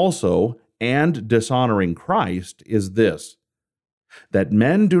 False also, and dishonoring Christ, is this, that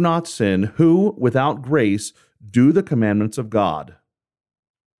men do not sin who, without grace, do the commandments of God.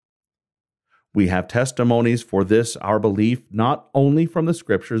 We have testimonies for this our belief not only from the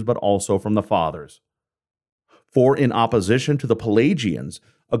Scriptures but also from the Fathers. For in opposition to the Pelagians,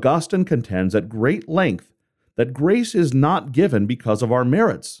 Augustine contends at great length that grace is not given because of our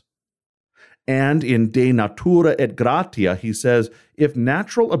merits. And in De Natura et Gratia he says, if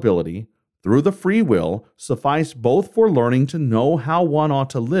natural ability, through the free will, suffice both for learning to know how one ought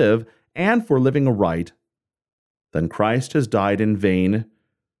to live and for living aright, then Christ has died in vain,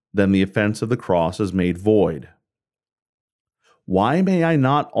 then the offense of the cross is made void. Why may I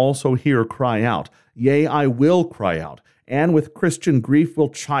not also here cry out? Yea, I will cry out, and with Christian grief will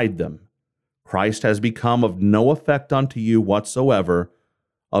chide them. Christ has become of no effect unto you whatsoever.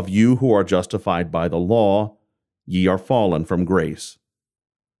 Of you who are justified by the law, ye are fallen from grace.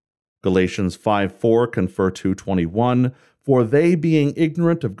 Galatians 5:4 confer 2:21, for they being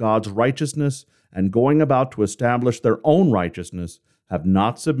ignorant of God's righteousness, and going about to establish their own righteousness, have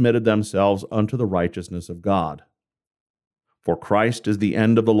not submitted themselves unto the righteousness of God. For Christ is the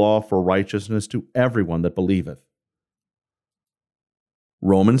end of the law for righteousness to everyone that believeth.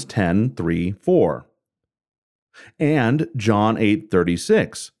 Romans 10:3-4. And John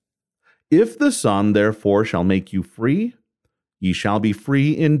 8:36. If the Son therefore shall make you free, ye shall be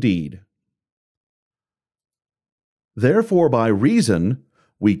free indeed. Therefore by reason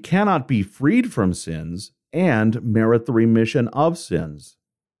we cannot be freed from sins and merit the remission of sins.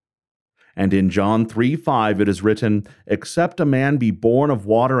 And in John 3:5 it is written, except a man be born of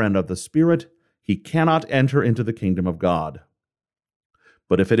water and of the Spirit, he cannot enter into the kingdom of God.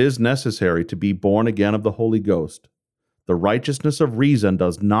 But if it is necessary to be born again of the Holy Ghost, the righteousness of reason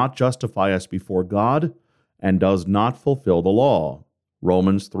does not justify us before God and does not fulfill the law.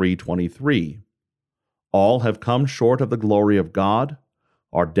 Romans 3:23. All have come short of the glory of God,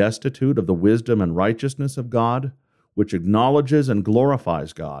 are destitute of the wisdom and righteousness of God, which acknowledges and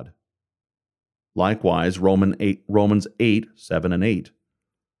glorifies God. Likewise, Romans 8:7-8.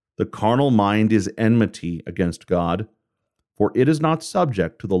 The carnal mind is enmity against God, for it is not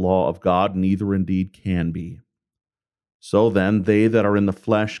subject to the law of God, neither indeed can be. So then, they that are in the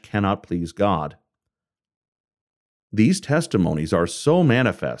flesh cannot please God. These testimonies are so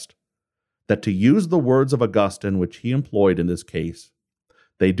manifest that, to use the words of Augustine which he employed in this case,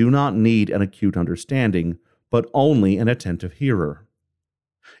 they do not need an acute understanding, but only an attentive hearer.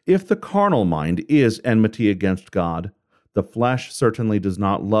 If the carnal mind is enmity against God, the flesh certainly does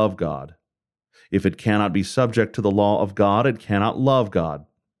not love God. If it cannot be subject to the law of God, it cannot love God.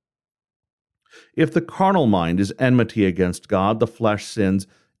 If the carnal mind is enmity against God, the flesh sins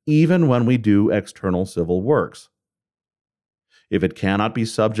even when we do external civil works. If it cannot be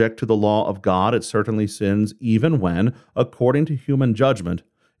subject to the law of God, it certainly sins even when, according to human judgment,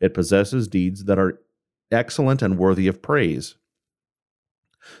 it possesses deeds that are excellent and worthy of praise.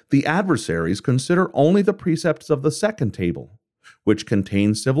 The adversaries consider only the precepts of the second table, which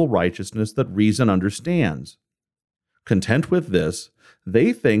contains civil righteousness that reason understands. Content with this,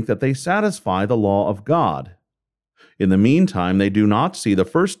 they think that they satisfy the law of God. In the meantime, they do not see the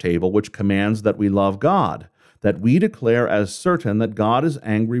first table, which commands that we love God, that we declare as certain that God is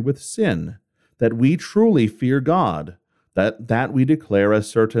angry with sin, that we truly fear God, that we declare as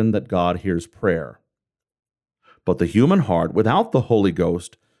certain that God hears prayer. But the human heart, without the Holy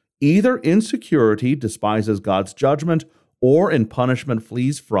Ghost, either in security despises God's judgment, or in punishment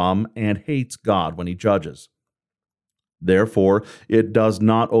flees from and hates God when he judges. Therefore, it does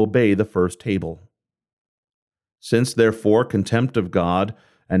not obey the first table. Since, therefore, contempt of God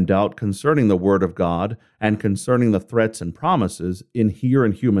and doubt concerning the word of God and concerning the threats and promises inhere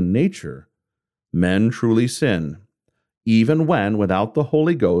in human nature, men truly sin, even when, without the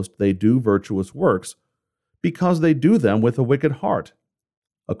Holy Ghost, they do virtuous works, because they do them with a wicked heart.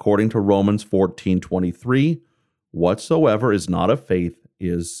 According to Romans 14:23, whatsoever is not of faith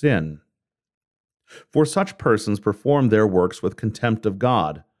is sin. For such persons perform their works with contempt of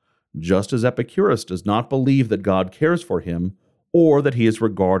God, just as Epicurus does not believe that God cares for him, or that he is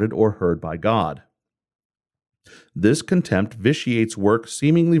regarded or heard by God. This contempt vitiates work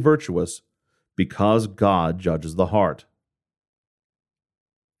seemingly virtuous, because God judges the heart.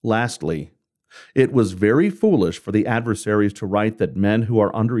 Lastly, It was very foolish for the adversaries to write that men who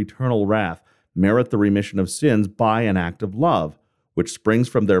are under eternal wrath merit the remission of sins by an act of love, which springs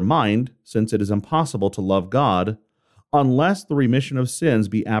from their mind, since it is impossible to love God, unless the remission of sins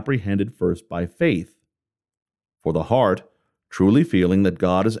be apprehended first by faith. For the heart, truly feeling that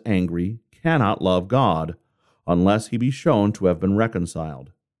God is angry, cannot love God, unless he be shown to have been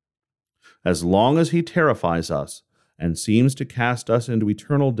reconciled. As long as he terrifies us and seems to cast us into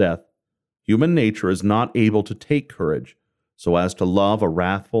eternal death, human nature is not able to take courage so as to love a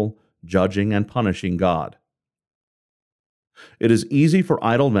wrathful, judging, and punishing God. It is easy for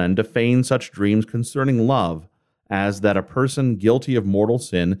idle men to feign such dreams concerning love as that a person guilty of mortal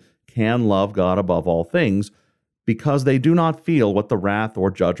sin can love God above all things, because they do not feel what the wrath or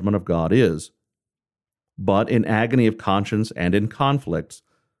judgment of God is. But in agony of conscience and in conflicts,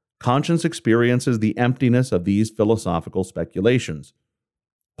 conscience experiences the emptiness of these philosophical speculations.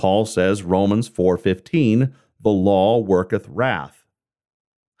 Paul says, Romans 4:15, "The law worketh wrath."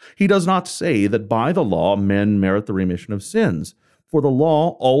 He does not say that by the law men merit the remission of sins, for the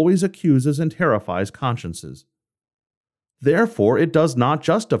law always accuses and terrifies consciences. Therefore, it does not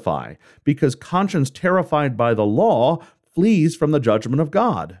justify, because conscience terrified by the law flees from the judgment of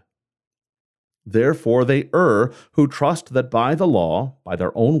God. Therefore, they err who trust that by the law, by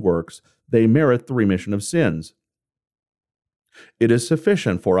their own works, they merit the remission of sins. It is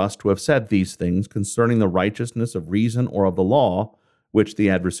sufficient for us to have said these things concerning the righteousness of reason or of the law, which the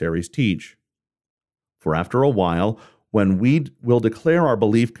adversaries teach. For after a while, when we will declare our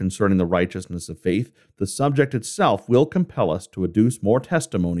belief concerning the righteousness of faith, the subject itself will compel us to adduce more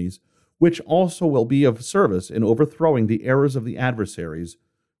testimonies, which also will be of service in overthrowing the errors of the adversaries,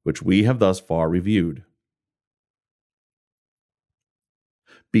 which we have thus far reviewed.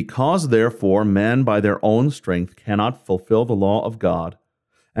 Because therefore men by their own strength cannot fulfill the law of God,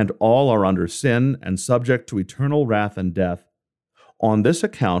 and all are under sin and subject to eternal wrath and death, on this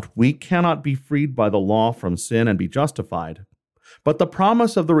account we cannot be freed by the law from sin and be justified. But the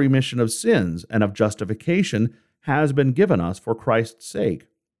promise of the remission of sins and of justification has been given us for Christ's sake,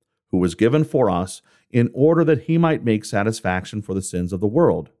 who was given for us in order that he might make satisfaction for the sins of the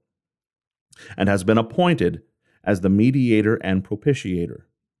world, and has been appointed as the mediator and propitiator.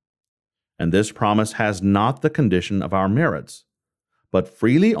 And this promise has not the condition of our merits, but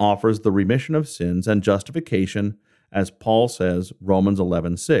freely offers the remission of sins and justification, as Paul says, Romans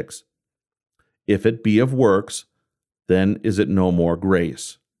 11:6. If it be of works, then is it no more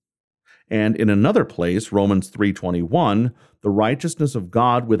grace. And in another place, Romans 3:21, the righteousness of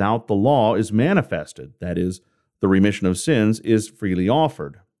God without the law is manifested, that is, the remission of sins is freely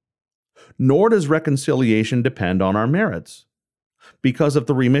offered. Nor does reconciliation depend on our merits. Because if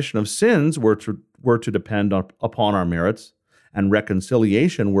the remission of sins were to depend upon our merits, and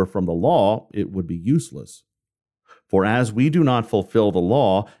reconciliation were from the law, it would be useless. For as we do not fulfill the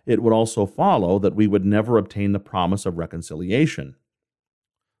law, it would also follow that we would never obtain the promise of reconciliation.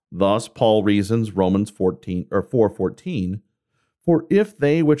 Thus Paul reasons Romans 4:14, "For if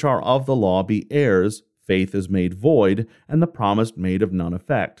they which are of the law be heirs, faith is made void, and the promise made of none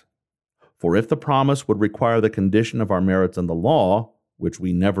effect. For if the promise would require the condition of our merits in the law, which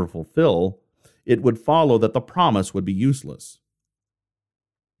we never fulfill, it would follow that the promise would be useless.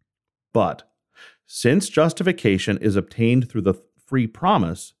 But since justification is obtained through the free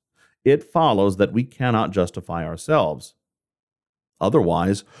promise, it follows that we cannot justify ourselves.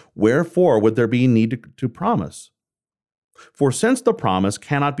 Otherwise, wherefore would there be need to promise? For since the promise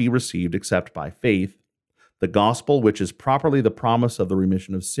cannot be received except by faith, the gospel, which is properly the promise of the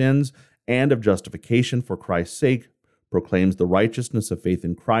remission of sins and of justification for Christ's sake, proclaims the righteousness of faith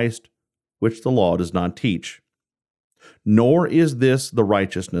in Christ, which the law does not teach. Nor is this the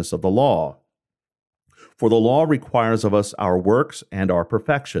righteousness of the law. For the law requires of us our works and our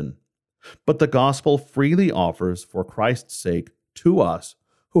perfection. But the gospel freely offers, for Christ's sake, to us,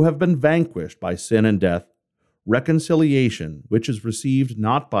 who have been vanquished by sin and death, reconciliation, which is received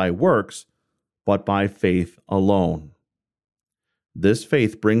not by works, but by faith alone. This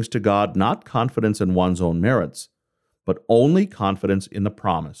faith brings to God not confidence in one's own merits, but only confidence in the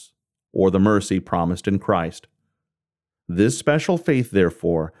promise, or the mercy promised in Christ. This special faith,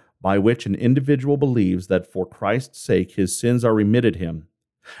 therefore, by which an individual believes that for Christ's sake his sins are remitted him,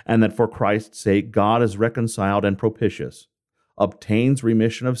 and that for Christ's sake God is reconciled and propitious, obtains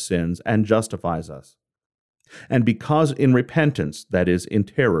remission of sins and justifies us. And because in repentance, that is, in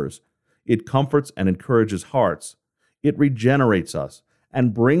terrors, it comforts and encourages hearts, it regenerates us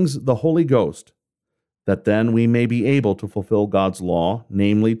and brings the Holy Ghost, that then we may be able to fulfill God's law,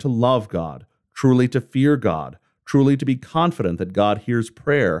 namely to love God, truly to fear God, truly to be confident that God hears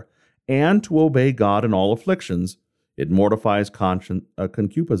prayer, and to obey God in all afflictions. It mortifies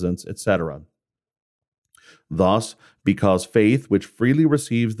concupiscence, etc. Thus, because faith, which freely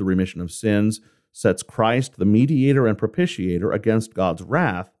receives the remission of sins, sets Christ the mediator and propitiator against God's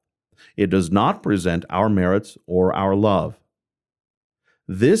wrath, it does not present our merits or our love.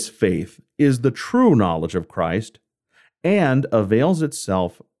 This faith is the true knowledge of Christ and avails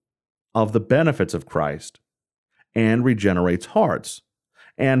itself of the benefits of Christ and regenerates hearts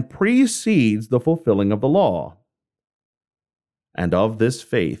and precedes the fulfilling of the law. And of this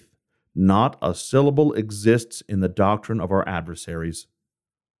faith, not a syllable exists in the doctrine of our adversaries.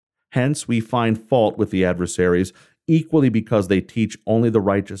 Hence we find fault with the adversaries, equally because they teach only the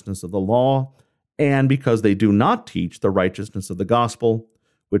righteousness of the law, and because they do not teach the righteousness of the gospel,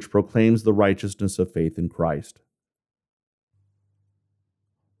 which proclaims the righteousness of faith in Christ.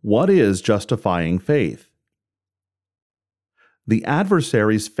 What is justifying faith? The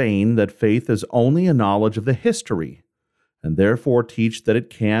adversaries feign that faith is only a knowledge of the history, and therefore teach that it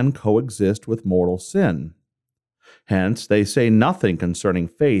can coexist with mortal sin. Hence, they say nothing concerning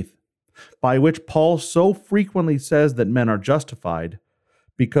faith, by which Paul so frequently says that men are justified,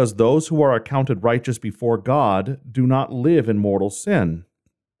 because those who are accounted righteous before God do not live in mortal sin.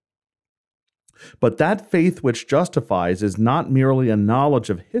 But that faith which justifies is not merely a knowledge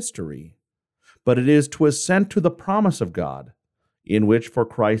of history, but it is to assent to the promise of God, in which for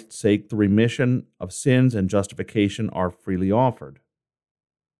Christ's sake the remission of sins and justification are freely offered.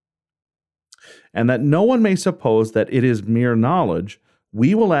 And that no one may suppose that it is mere knowledge,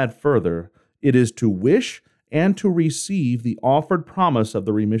 we will add further, it is to wish and to receive the offered promise of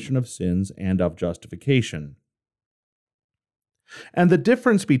the remission of sins and of justification. And the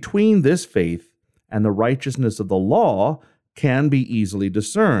difference between this faith and the righteousness of the law can be easily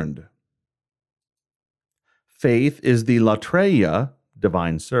discerned. Faith is the latreia,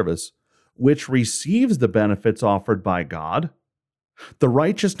 divine service, which receives the benefits offered by God. The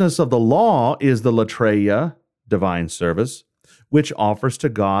righteousness of the law is the latreia, divine service, which offers to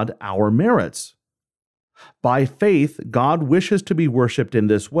God our merits. By faith, God wishes to be worshipped in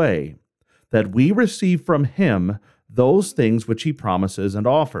this way, that we receive from Him those things which He promises and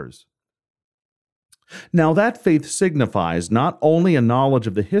offers. Now that faith signifies not only a knowledge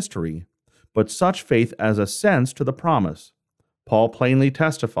of the history, but such faith as assents to the promise. Paul plainly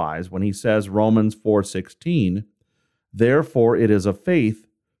testifies when he says, Romans 4:16, "Therefore it is of faith,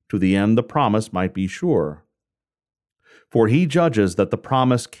 to the end the promise might be sure. For he judges that the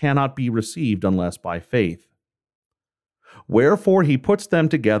promise cannot be received unless by faith. Wherefore he puts them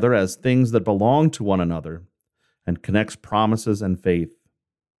together as things that belong to one another, and connects promises and faith.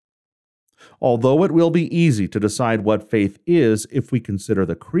 Although it will be easy to decide what faith is if we consider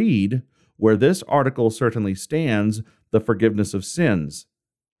the Creed, where this article certainly stands, the forgiveness of sins.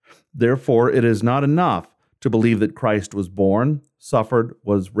 Therefore, it is not enough to believe that Christ was born, suffered,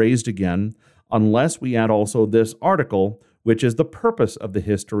 was raised again, unless we add also this article, which is the purpose of the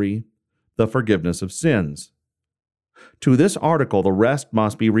history, the forgiveness of sins. To this article the rest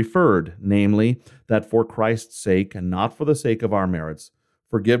must be referred, namely, that for Christ's sake, and not for the sake of our merits,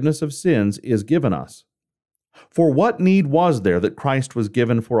 forgiveness of sins is given us. For what need was there that Christ was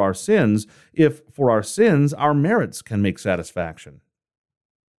given for our sins, if for our sins our merits can make satisfaction?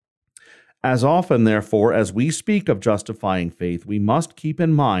 As often, therefore, as we speak of justifying faith, we must keep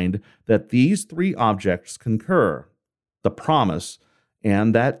in mind that these three objects concur: the promise,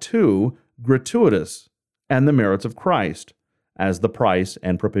 and that too gratuitous, and the merits of Christ, as the price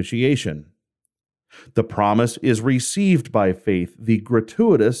and propitiation. The promise is received by faith. The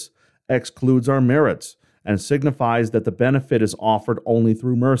gratuitous excludes our merits, and signifies that the benefit is offered only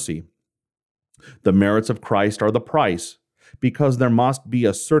through mercy. The merits of Christ are the price, because there must be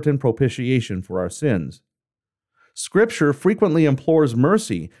a certain propitiation for our sins. Scripture frequently implores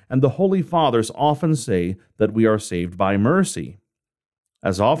mercy, and the Holy Fathers often say that we are saved by mercy.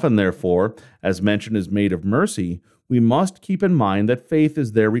 As often, therefore, as mention is made of mercy, we must keep in mind that faith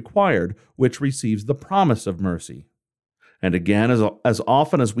is there required, which receives the promise of mercy. And again, as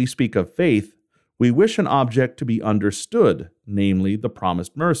often as we speak of faith, we wish an object to be understood, namely the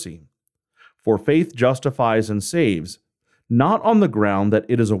promised mercy. For faith justifies and saves, not on the ground that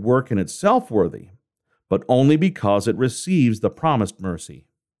it is a work in itself worthy, but only because it receives the promised mercy.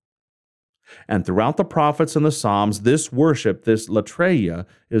 And throughout the prophets and the Psalms, this worship, this latreia,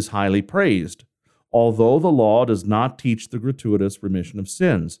 is highly praised, although the law does not teach the gratuitous remission of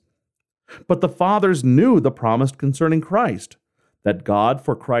sins. But the fathers knew the promise concerning Christ, that God,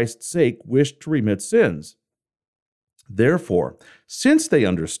 for Christ's sake, wished to remit sins. Therefore, since they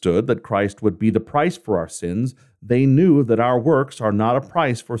understood that Christ would be the price for our sins, they knew that our works are not a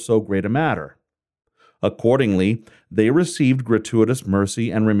price for so great a matter. Accordingly, they received gratuitous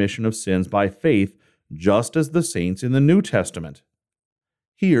mercy and remission of sins by faith, just as the saints in the New Testament.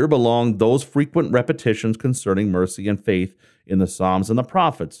 Here belong those frequent repetitions concerning mercy and faith in the Psalms and the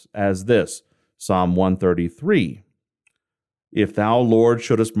prophets, as this, Psalm 133. If thou, Lord,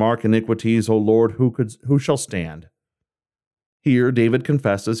 shouldest mark iniquities, O Lord, who shall stand? Here David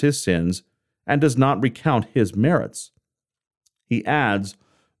confesses his sins and does not recount his merits. He adds,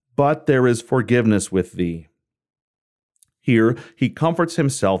 but there is forgiveness with thee. Here he comforts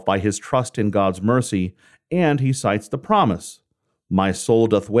himself by his trust in God's mercy, and he cites the promise, my soul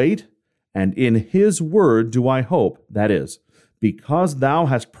doth wait, and in his word do I hope, that is, because thou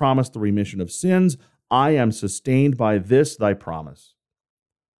hast promised the remission of sins, I am sustained by this thy promise.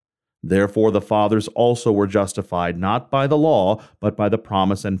 Therefore the fathers also were justified not by the law, but by the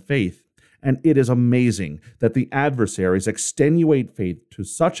promise and faith. And it is amazing that the adversaries extenuate faith to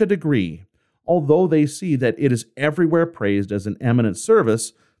such a degree, although they see that it is everywhere praised as an eminent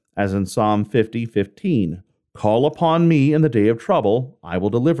service, as in Psalm 50:15, call upon me in the day of trouble, I will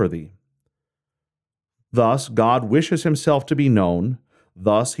deliver thee. Thus God wishes himself to be known,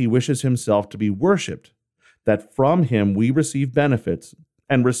 thus he wishes himself to be worshipped, that from him we receive benefits,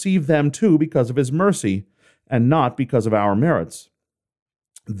 and receive them too because of his mercy, and not because of our merits.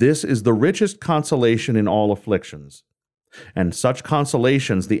 This is the richest consolation in all afflictions. And such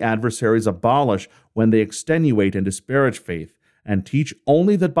consolations the adversaries abolish when they extenuate and disparage faith, and teach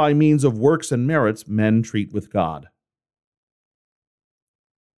only that by means of works and merits men treat with God.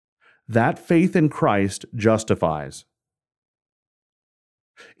 That faith in Christ justifies.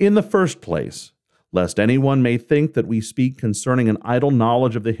 In the first place, lest anyone may think that we speak concerning an idle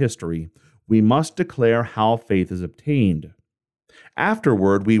knowledge of the history, we must declare how faith is obtained.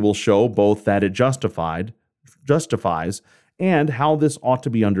 Afterward, we will show both that it justifies and how this ought to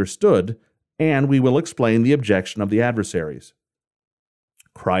be understood, and we will explain the objection of the adversaries.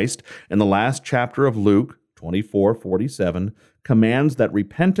 Christ, in the last chapter of Luke 24:47, commands that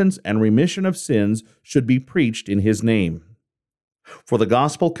repentance and remission of sins should be preached in his name. For the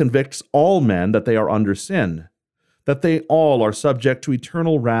gospel convicts all men that they are under sin, that they all are subject to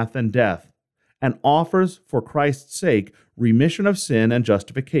eternal wrath and death, and offers, for Christ's sake, remission of sin and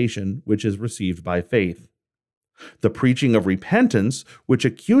justification, which is received by faith. The preaching of repentance, which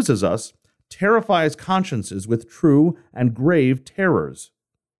accuses us, terrifies consciences with true and grave terrors.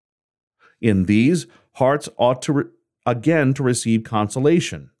 In these, hearts ought again to receive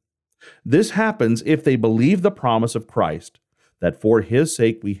consolation. This happens if they believe the promise of Christ, that for his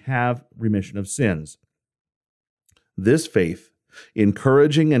sake we have remission of sins. This faith,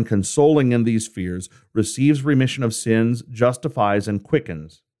 encouraging and consoling in these fears, receives remission of sins, justifies, and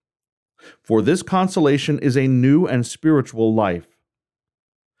quickens. For this consolation is a new and spiritual life.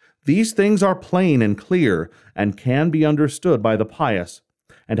 These things are plain and clear, and can be understood by the pious,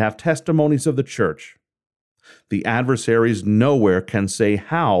 and have testimonies of the church. The adversaries nowhere can say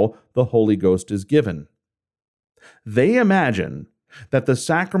how the Holy Ghost is given. They imagine that the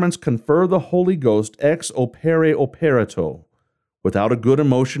sacraments confer the Holy Ghost ex opere operato, without a good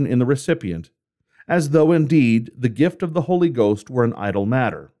emotion in the recipient, as though indeed the gift of the Holy Ghost were an idle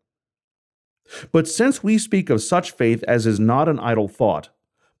matter. But since we speak of such faith as is not an idle thought,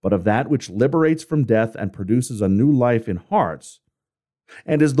 but of that which liberates from death and produces a new life in hearts,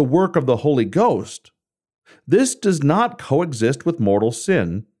 and is the work of the Holy Ghost, this does not coexist with mortal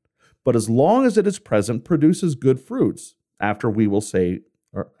sin, but as long as it is present, produces good fruits, as we will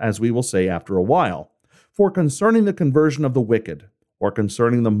say after a while. For concerning the conversion of the wicked, or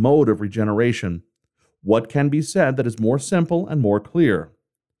concerning the mode of regeneration, what can be said that is more simple and more clear?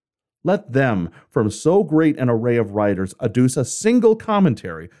 Let them, from so great an array of writers, adduce a single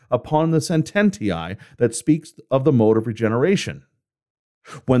commentary upon the Sententiae that speaks of the mode of regeneration.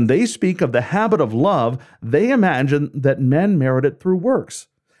 When they speak of the habit of love, they imagine that men merit it through works,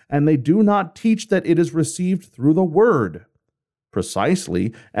 and they do not teach that it is received through the Word,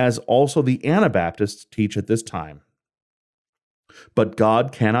 precisely as also the Anabaptists teach at this time. But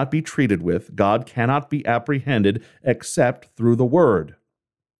God cannot be treated with, God cannot be apprehended except through the Word.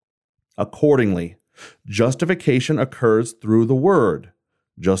 Accordingly, justification occurs through the Word.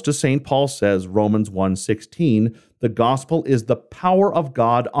 Just as St. Paul says, Romans 1:16, the gospel is the power of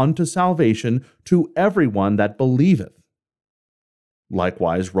God unto salvation to everyone that believeth.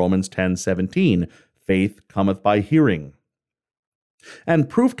 Likewise, Romans 10:17, faith cometh by hearing. And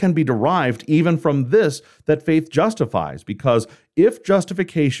proof can be derived even from this that faith justifies, because if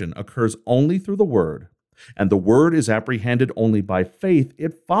justification occurs only through the Word, and the word is apprehended only by faith,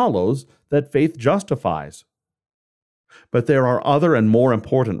 it follows that faith justifies. But there are other and more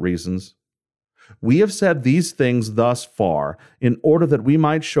important reasons. We have said these things thus far in order that we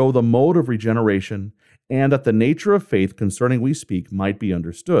might show the mode of regeneration and that the nature of faith concerning we speak might be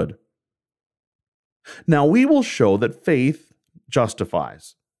understood. Now we will show that faith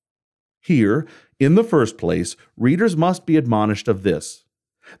justifies. Here, in the first place, readers must be admonished of this,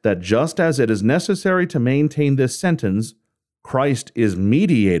 that just as it is necessary to maintain this sentence, Christ is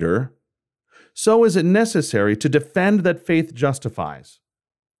mediator, so is it necessary to defend that faith justifies.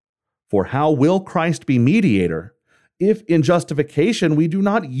 For how will Christ be mediator if in justification we do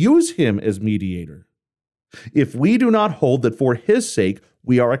not use him as mediator? If we do not hold that for his sake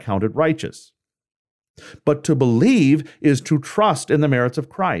we are accounted righteous. But to believe is to trust in the merits of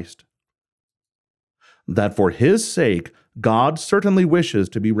Christ. That for his sake God certainly wishes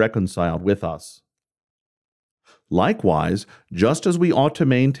to be reconciled with us. Likewise, just as we ought to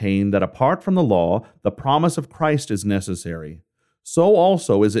maintain that apart from the law the promise of Christ is necessary, so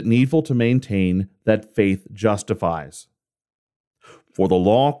also is it needful to maintain that faith justifies. For the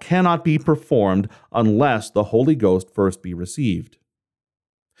law cannot be performed unless the Holy Ghost first be received.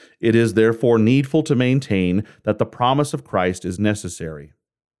 It is therefore needful to maintain that the promise of Christ is necessary.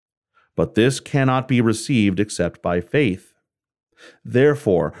 But this cannot be received except by faith.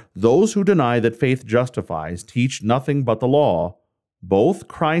 Therefore, those who deny that faith justifies teach nothing but the law, both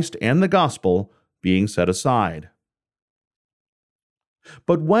Christ and the gospel being set aside.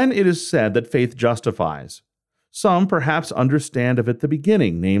 But when it is said that faith justifies, some perhaps understand of it the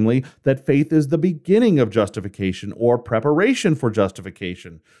beginning, namely, that faith is the beginning of justification or preparation for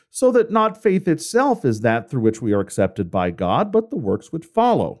justification, so that not faith itself is that through which we are accepted by God, but the works which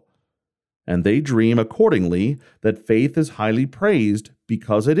follow. And they dream accordingly that faith is highly praised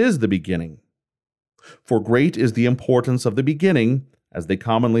because it is the beginning. For great is the importance of the beginning, as they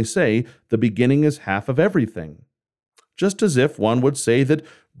commonly say, the beginning is half of everything. Just as if one would say that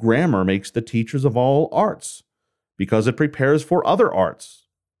grammar makes the teachers of all arts, because it prepares for other arts,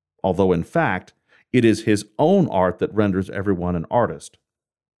 although in fact it is his own art that renders everyone an artist.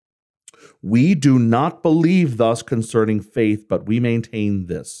 We do not believe thus concerning faith, but we maintain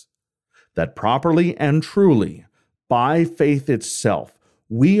this, that properly and truly, by faith itself,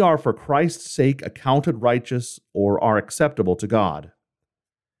 we are for Christ's sake accounted righteous or are acceptable to God.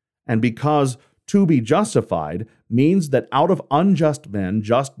 And because to be justified means that out of unjust men,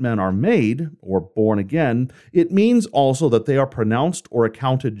 just men are made, or born again, it means also that they are pronounced or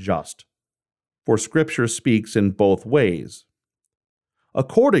accounted just. For Scripture speaks in both ways.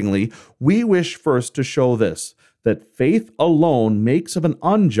 Accordingly, we wish first to show this, that faith alone makes of an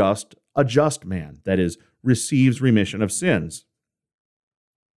unjust a just man, that is, receives remission of sins.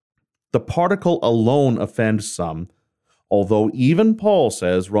 The particle alone offends some, although even Paul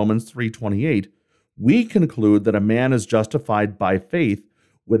says, Romans 3:28, we conclude that a man is justified by faith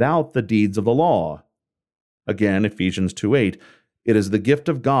without the deeds of the law. Again, Ephesians 2:8, it is the gift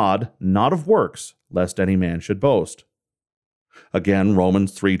of God, not of works, lest any man should boast. Again,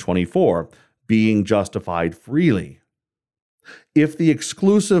 Romans 3:24, being justified freely. If the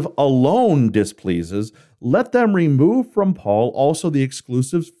exclusive alone displeases, let them remove from Paul also the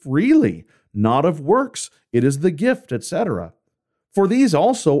exclusives freely, not of works, it is the gift, etc. For these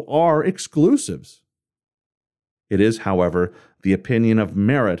also are exclusives. It is, however, the opinion of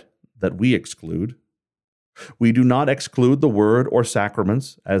merit that we exclude. We do not exclude the word or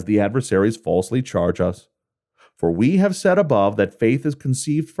sacraments, as the adversaries falsely charge us. For we have said above that faith is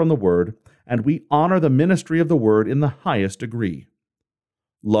conceived from the word, and we honor the ministry of the word in the highest degree.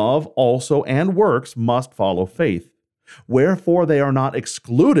 Love also and works must follow faith. Wherefore they are not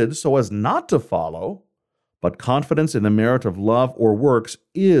excluded so as not to follow, but confidence in the merit of love or works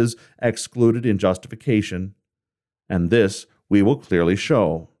is excluded in justification, and this we will clearly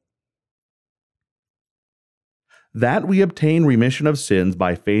show. That we obtain remission of sins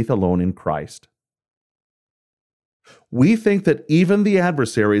by faith alone in Christ. We think that even the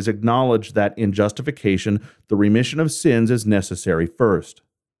adversaries acknowledge that in justification the remission of sins is necessary first.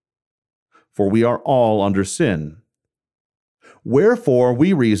 For we are all under sin. Wherefore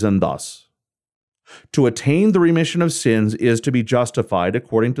we reason thus. To attain the remission of sins is to be justified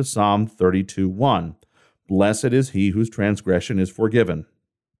according to Psalm 32:1. Blessed is he whose transgression is forgiven.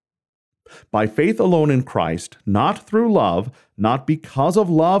 By faith alone in Christ, not through love, not because of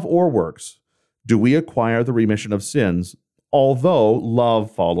love or works, do we acquire the remission of sins, although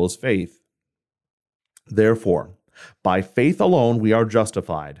love follows faith. Therefore, by faith alone we are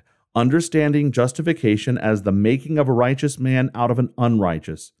justified, understanding justification as the making of a righteous man out of an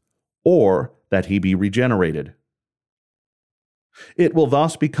unrighteous, or that he be regenerated. It will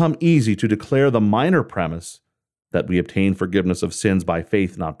thus become easy to declare the minor premise that we obtain forgiveness of sins by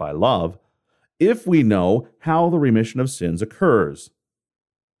faith, not by love, if we know how the remission of sins occurs.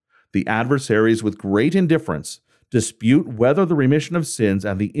 The adversaries, with great indifference, dispute whether the remission of sins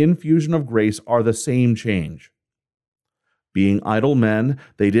and the infusion of grace are the same change. Being idle men,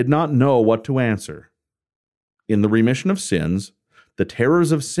 they did not know what to answer. In the remission of sins, the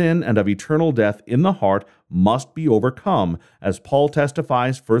terrors of sin and of eternal death in the heart must be overcome, as Paul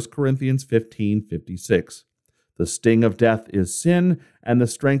testifies 1 Corinthians 15:56. The sting of death is sin, and the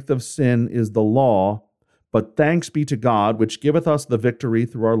strength of sin is the law. But thanks be to God, which giveth us the victory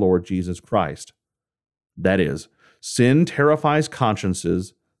through our Lord Jesus Christ. That is, sin terrifies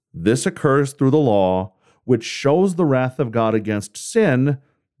consciences. This occurs through the law, which shows the wrath of God against sin,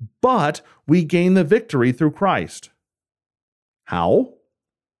 but we gain the victory through Christ. How?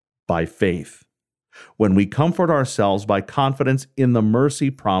 By faith, when we comfort ourselves by confidence in the mercy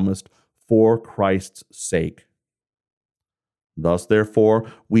promised for Christ's sake. Thus,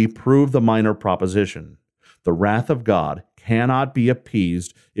 therefore, we prove the minor proposition. The wrath of God cannot be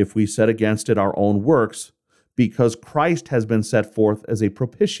appeased if we set against it our own works, because Christ has been set forth as a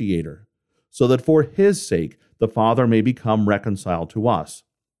propitiator, so that for his sake the Father may become reconciled to us.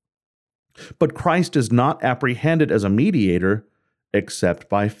 But Christ is not apprehended as a mediator except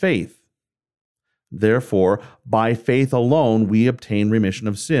by faith. Therefore, by faith alone we obtain remission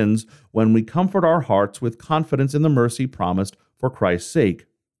of sins when we comfort our hearts with confidence in the mercy promised for Christ's sake.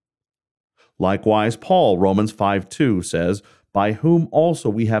 Likewise, Paul, Romans 5:2 says, by whom also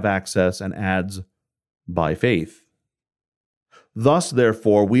we have access, and adds, by faith. Thus,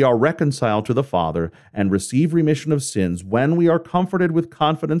 therefore, we are reconciled to the Father and receive remission of sins when we are comforted with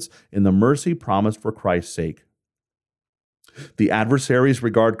confidence in the mercy promised for Christ's sake. The adversaries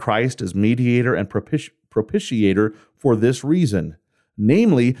regard Christ as mediator and propitiator for this reason,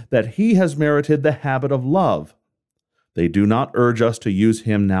 namely that he has merited the habit of love. They do not urge us to use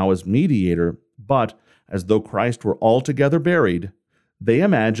him now as mediator, but, as though Christ were altogether buried, they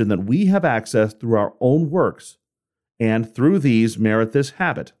imagine that we have access through our own works, and through these merit this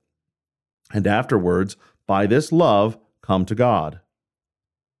habit, and afterwards, by this love, come to God.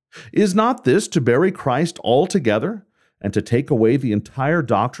 Is not this to bury Christ altogether, and to take away the entire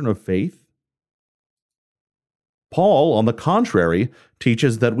doctrine of faith? Paul, on the contrary,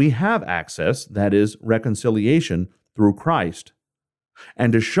 teaches that we have access, that is, reconciliation, through Christ.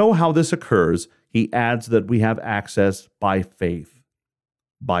 And to show how this occurs, he adds that we have access by faith.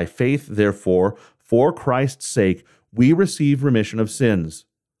 By faith, therefore, for Christ's sake, we receive remission of sins.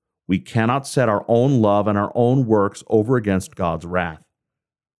 We cannot set our own love and our own works over against God's wrath.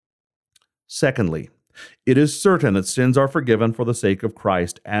 Secondly, it is certain that sins are forgiven for the sake of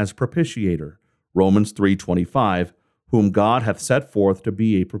Christ as propitiator, Romans 3:25, whom God hath set forth to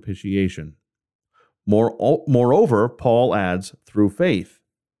be a propitiation. Moreover, Paul adds, through faith.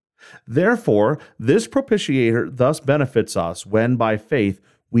 Therefore, this propitiator thus benefits us when by faith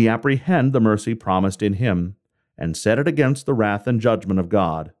we apprehend the mercy promised in him, and set it against the wrath and judgment of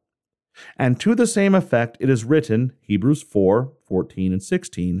God. And to the same effect it is written, Hebrews 4:14 and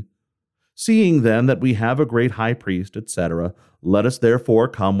 16, seeing then that we have a great high priest, etc., let us therefore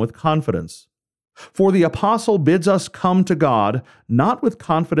come with confidence. For the apostle bids us come to God, not with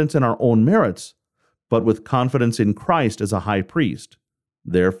confidence in our own merits, but with confidence in Christ as a high priest.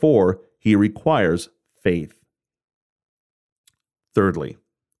 Therefore, he requires faith. Thirdly,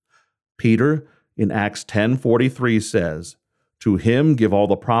 Peter in Acts 10:43 says, to him give all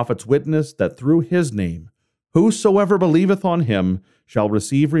the prophets witness that through his name, whosoever believeth on him shall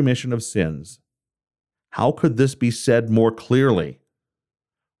receive remission of sins. How could this be said more clearly?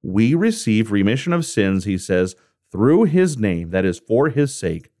 We receive remission of sins, he says, through his name, that is, for his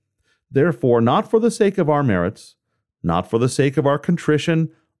sake. Therefore, not for the sake of our merits, not for the sake of our contrition,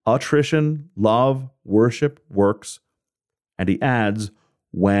 attrition, love, worship, works. And he adds,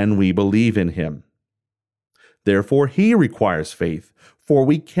 when we believe in him. Therefore, he requires faith, for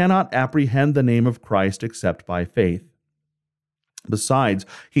we cannot apprehend the name of Christ except by faith. Besides,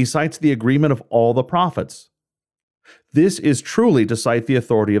 he cites the agreement of all the prophets. This is truly to cite the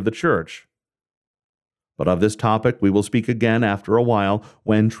authority of the church. But of this topic we will speak again after a while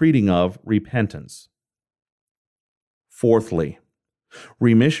when treating of repentance. Fourthly,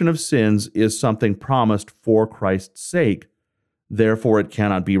 remission of sins is something promised for Christ's sake. Therefore, it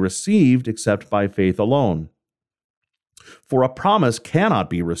cannot be received except by faith alone. For a promise cannot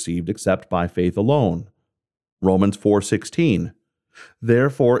be received except by faith alone. Romans 4:16.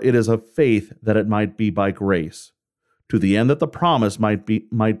 Therefore, it is of faith that it might be by grace, to the end that the promise might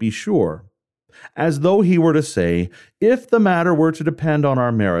be sure, as though he were to say, if the matter were to depend on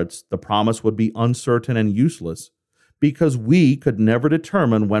our merits, the promise would be uncertain and useless, because we could never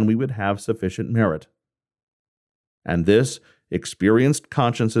determine when we would have sufficient merit. And this experienced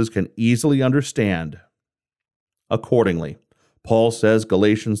consciences can easily understand. Accordingly, Paul says,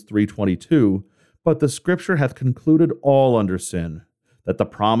 Galatians 3:22, "But the Scripture hath concluded all under sin, that the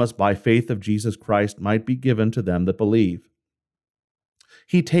promise by faith of Jesus Christ might be given to them that believe."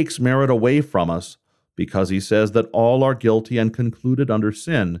 He takes merit away from us because he says that all are guilty and concluded under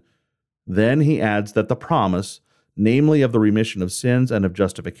sin. Then he adds that the promise, namely of the remission of sins and of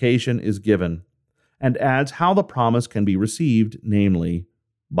justification, is given, and adds how the promise can be received, namely,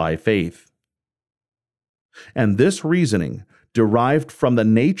 by faith. And this reasoning, derived from the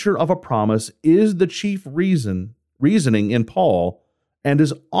nature of a promise, is the chief reasoning in Paul, and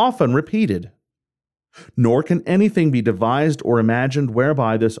is often repeated. Nor can anything be devised or imagined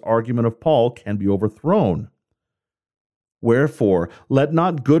whereby this argument of Paul can be overthrown. Wherefore, let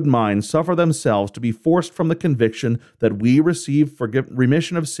not good minds suffer themselves to be forced from the conviction that we receive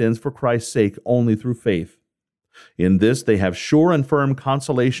remission of sins for Christ's sake only through faith. In this they have sure and firm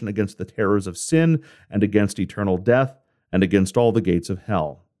consolation against the terrors of sin, and against eternal death, and against all the gates of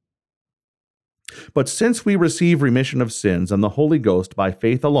hell. But since we receive remission of sins and the Holy Ghost by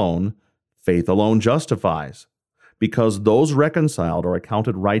faith alone justifies, because those reconciled are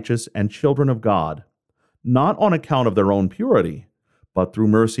accounted righteous and children of God, not on account of their own purity, but through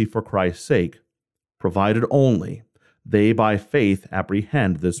mercy for Christ's sake, provided only they by faith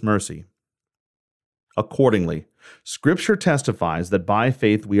apprehend this mercy. Accordingly, Scripture testifies that by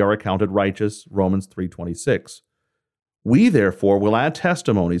faith we are accounted righteous, Romans 3:26. We therefore will add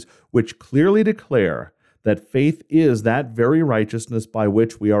testimonies which clearly declare that faith is that very righteousness by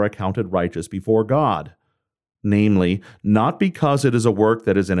which we are accounted righteous before God, namely, not because it is a work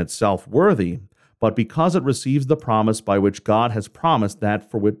that is in itself worthy, but because it receives the promise by which God has promised that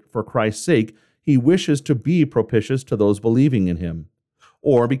for Christ's sake he wishes to be propitious to those believing in him,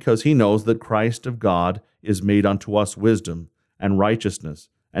 or because he knows that Christ of God is made unto us wisdom, and righteousness,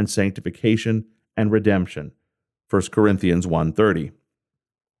 and sanctification, and redemption. 1 Corinthians 1:30.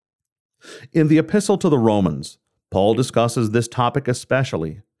 In the Epistle to the Romans, Paul discusses this topic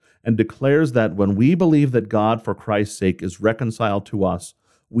especially, and declares that when we believe that God for Christ's sake is reconciled to us,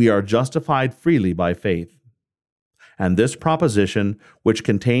 we are justified freely by faith. And this proposition, which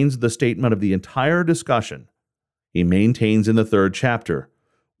contains the statement of the entire discussion, he maintains in the 3rd chapter.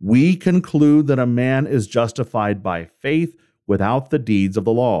 We conclude that a man is justified by faith without the deeds of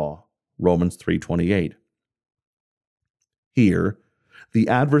the law, Romans 3:28. Here, the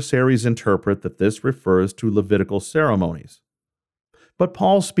adversaries interpret that this refers to Levitical ceremonies. But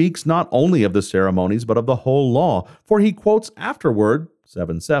Paul speaks not only of the ceremonies, but of the whole law, for he quotes afterward,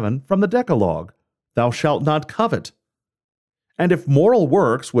 7:7, from the Decalogue, "Thou shalt not covet." And if moral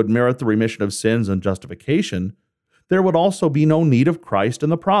works would merit the remission of sins and justification, there would also be no need of Christ in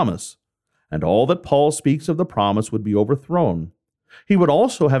the promise, and all that Paul speaks of the promise would be overthrown. He would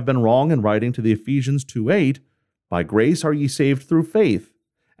also have been wrong in writing to the Ephesians 2:8, "By grace are ye saved through faith,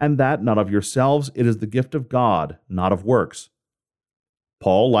 and that not of yourselves, it is the gift of God, not of works."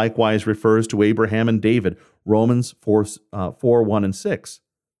 Paul likewise refers to Abraham and David, Romans 4:1 and 6.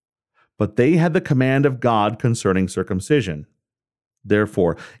 But they had the command of God concerning circumcision.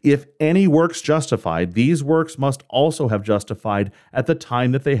 Therefore, if any works justified, these works must also have justified at the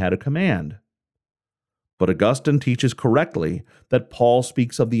time that they had a command. But Augustine teaches correctly that Paul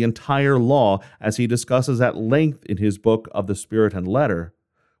speaks of the entire law, as he discusses at length in his book of the Spirit and Letter,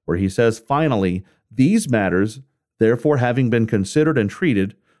 where he says, finally, "These matters, therefore having been considered and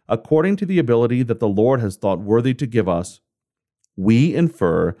treated, according to the ability that the Lord has thought worthy to give us, we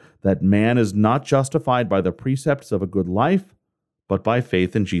infer that man is not justified by the precepts of a good life, but by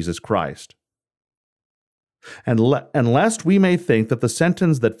faith in Jesus Christ." And lest we may think that the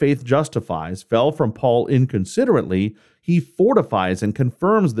sentence that faith justifies fell from Paul inconsiderately, he fortifies and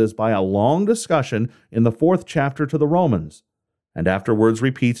confirms this by a long discussion in the 4th chapter to the Romans, and afterwards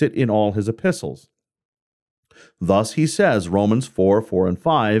repeats it in all his epistles. Thus he says, Romans 4:4 and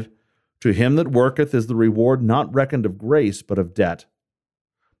 5, "To him that worketh is the reward not reckoned of grace, but of debt.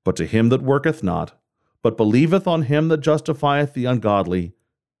 But to him that worketh not, but believeth on him that justifieth the ungodly,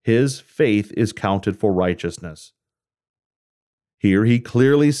 his faith is counted for righteousness." Here he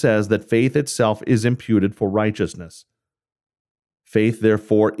clearly says that faith itself is imputed for righteousness. Faith,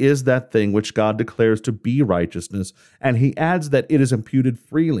 therefore, is that thing which God declares to be righteousness, and he adds that it is imputed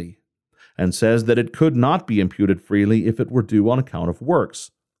freely, and says that it could not be imputed freely if it were due on account of works.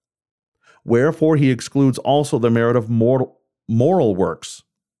 Wherefore he excludes also the merit of moral works.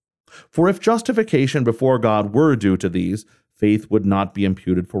 For if justification before God were due to these, faith would not be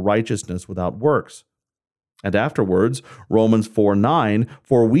imputed for righteousness without works. And afterwards, Romans 4:9,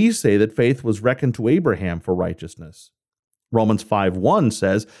 for we say that faith was reckoned to Abraham for righteousness. Romans 5:1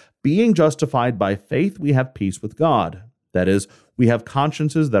 says, being justified by faith we have peace with God. That is, we have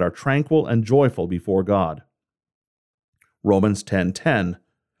consciences that are tranquil and joyful before God. Romans 10:10,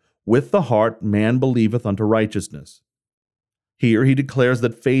 with the heart man believeth unto righteousness. Here he declares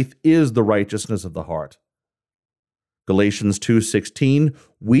that faith is the righteousness of the heart. Galatians 2:16,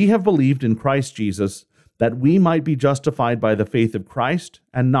 we have believed in Christ Jesus, that we might be justified by the faith of Christ,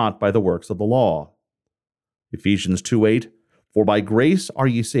 and not by the works of the law. Ephesians 2:8, for by grace are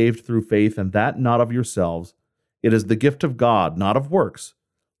ye saved through faith, and that not of yourselves. It is the gift of God, not of works,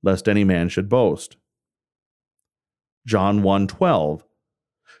 lest any man should boast. John 1:12,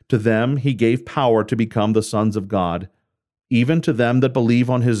 to them he gave power to become the sons of God, even to them that believe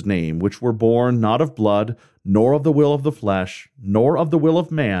on his name, which were born not of blood, nor of the will of the flesh, nor of the will of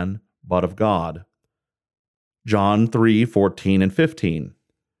man, but of God. John 3:14 and 15.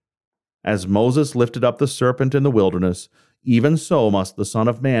 As Moses lifted up the serpent in the wilderness, even so must the Son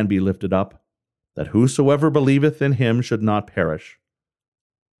of Man be lifted up, that whosoever believeth in him should not perish.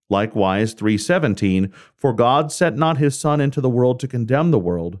 Likewise 3:17, for God sent not his Son into the world to condemn the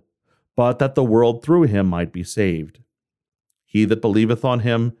world, but that the world through him might be saved. He that believeth on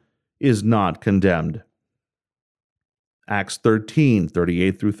him is not condemned. Acts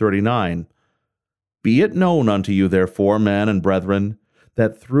 13:38 through 39. Be it known unto you, therefore, men and brethren,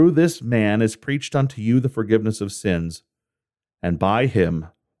 that through this man is preached unto you the forgiveness of sins, and by him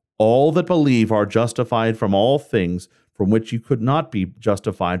all that believe are justified from all things from which you could not be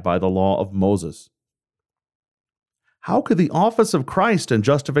justified by the law of Moses. How could the office of Christ and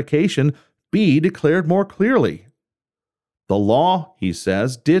justification be declared more clearly? The law, he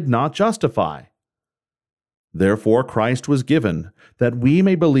says, did not justify. Therefore Christ was given, that we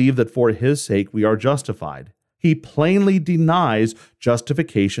may believe that for his sake we are justified. He plainly denies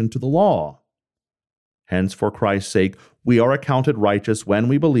justification to the law. Hence, for Christ's sake, we are accounted righteous when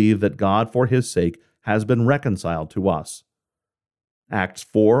we believe that God for his sake has been reconciled to us. Acts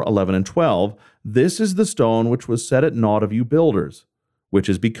 4:11 and 12, this is the stone which was set at naught of you builders, which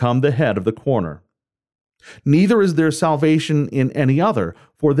is become the head of the corner. Neither is there salvation in any other,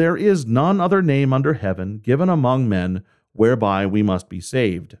 for there is none other name under heaven given among men whereby we must be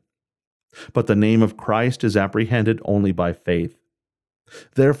saved. But the name of Christ is apprehended only by faith.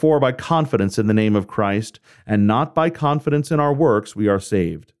 Therefore, by confidence in the name of Christ, and not by confidence in our works, we are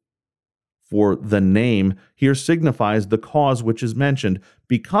saved. For the name here signifies the cause which is mentioned,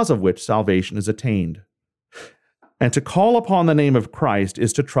 because of which salvation is attained. And to call upon the name of Christ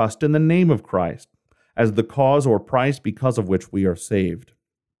is to trust in the name of Christ, as the cause or price because of which we are saved.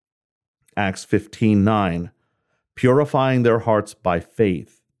 Acts 15:9, purifying their hearts by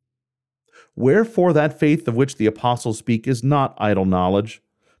faith. Wherefore that faith of which the apostles speak is not idle knowledge,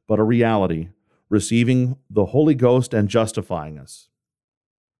 but a reality, receiving the Holy Ghost and justifying us.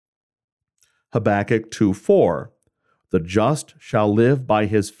 Habakkuk 2:4, the just shall live by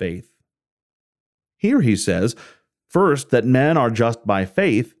his faith. Here he says, first, that men are just by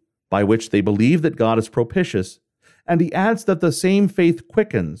faith, by which they believe that God is propitious, and he adds that the same faith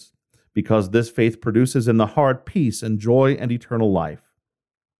quickens, because this faith produces in the heart peace and joy and eternal life.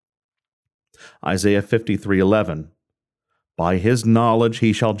 Isaiah 53:11, by his knowledge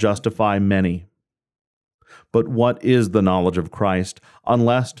he shall justify many. But what is the knowledge of Christ,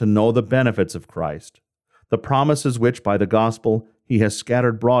 unless to know the benefits of Christ, the promises which by the gospel he has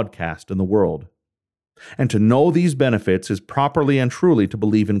scattered broadcast in the world? And to know these benefits is properly and truly to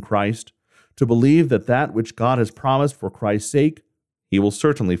believe in Christ, to believe that that which God has promised for Christ's sake, he will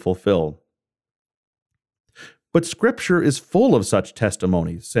certainly fulfill. But Scripture is full of such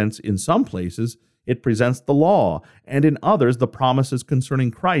testimonies, since in some places it presents the law, and in others the promises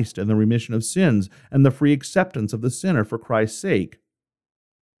concerning Christ and the remission of sins and the free acceptance of the sinner for Christ's sake.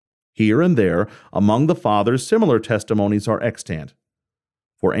 Here and there, among the fathers, similar testimonies are extant.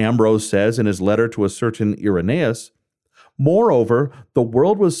 For Ambrose says in his letter to a certain Irenaeus, moreover, the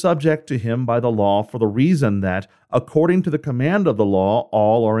world was subject to him by the law for the reason that, according to the command of the law,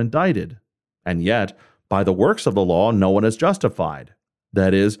 all are indicted. And yet, by the works of the law, no one is justified.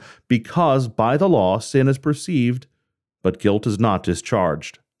 That is, because by the law sin is perceived, but guilt is not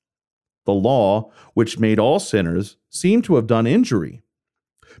discharged. The law, which made all sinners, seemed to have done injury.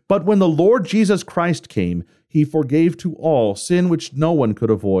 But when the Lord Jesus Christ came, he forgave to all sin which no one could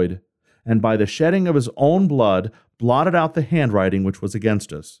avoid, and by the shedding of his own blood blotted out the handwriting which was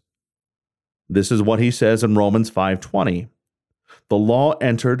against us. This is what he says in Romans 5:20. The law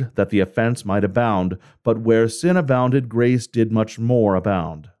entered that the offense might abound, but where sin abounded, grace did much more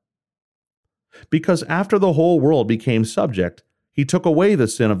abound. Because after the whole world became subject, he took away the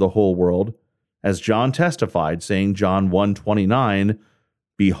sin of the whole world, as John testified, saying, John 1:29,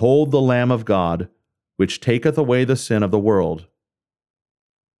 Behold the Lamb of God, which taketh away the sin of the world.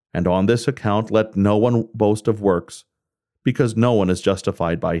 And on this account let no one boast of works, because no one is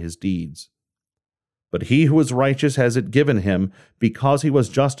justified by his deeds. But he who is righteous has it given him, because he was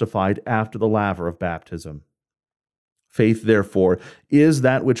justified after the laver of baptism. Faith, therefore, is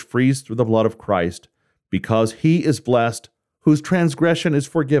that which frees through the blood of Christ, because he is blessed, whose transgression is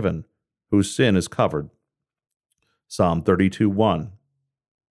forgiven, whose sin is covered. Psalm 32:1.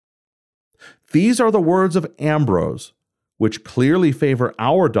 These are the words of Ambrose, which clearly favor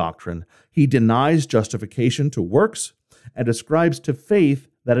our doctrine. He denies justification to works and ascribes to faith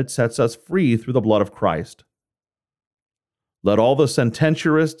that it sets us free through the blood of Christ. Let all the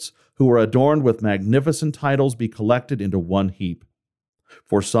sententiarists who are adorned with magnificent titles be collected into one heap.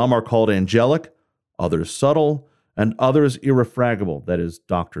 For some are called angelic, others subtle, and others irrefragable, that is,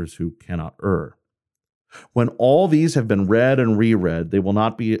 doctors who cannot err. When all these have been read and reread, they will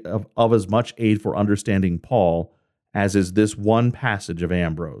not be of as much aid for understanding Paul as is this one passage of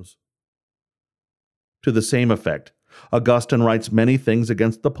Ambrose. To the same effect, Augustine writes many things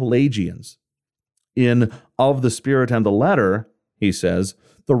against the Pelagians. In Of the Spirit and the Letter, he says,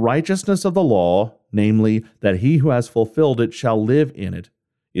 the righteousness of the law, namely, that he who has fulfilled it shall live in it,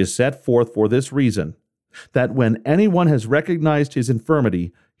 is set forth for this reason, that when anyone has recognized his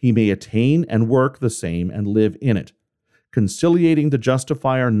infirmity, he may attain and work the same and live in it, conciliating the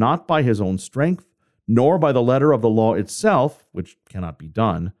justifier not by his own strength, nor by the letter of the law itself, which cannot be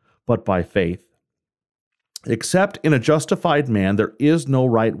done, but by faith. Except in a justified man there is no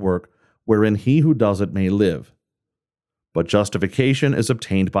right work wherein he who does it may live. But justification is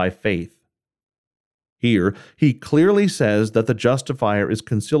obtained by faith. Here, he clearly says that the justifier is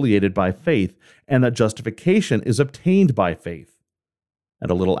conciliated by faith, and that justification is obtained by faith.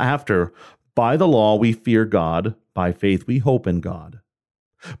 And a little after, by the law we fear God, by faith we hope in God.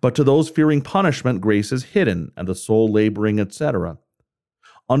 But to those fearing punishment, grace is hidden, and the soul laboring, etc.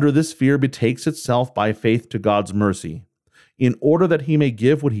 Under this fear betakes itself by faith to God's mercy, in order that he may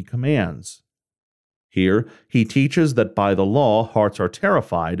give what he commands. Here, he teaches that by the law hearts are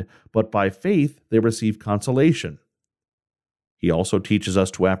terrified, but by faith they receive consolation. He also teaches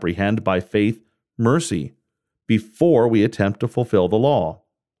us to apprehend by faith mercy, before we attempt to fulfill the law.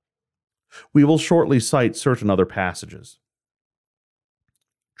 We will shortly cite certain other passages.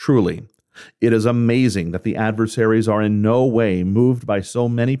 Truly, it is amazing that the adversaries are in no way moved by so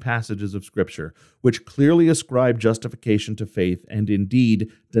many passages of Scripture, which clearly ascribe justification to faith and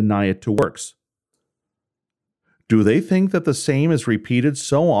indeed deny it to works. Do they think that the same is repeated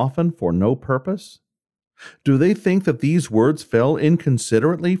so often for no purpose? Do they think that these words fell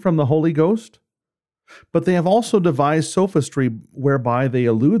inconsiderately from the Holy Ghost? But they have also devised sophistry whereby they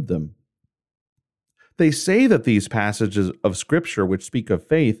elude them. They say that these passages of Scripture which speak of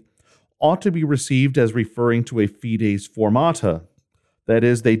faith ought to be received as referring to a fides formata. That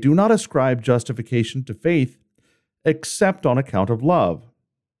is, they do not ascribe justification to faith except on account of love.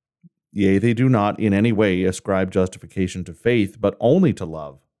 Yea, they do not in any way ascribe justification to faith, but only to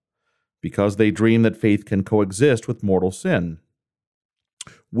love, because they dream that faith can coexist with mortal sin.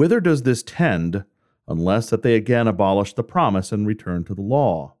 Whither does this tend, unless that they again abolish the promise and return to the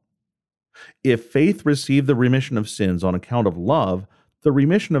law? If faith receive the remission of sins on account of love, the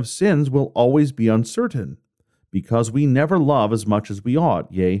remission of sins will always be uncertain, because we never love as much as we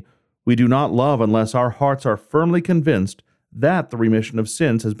ought. Yea, we do not love unless our hearts are firmly convinced that the remission of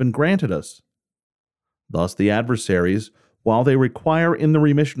sins has been granted us. Thus the adversaries, while they require in the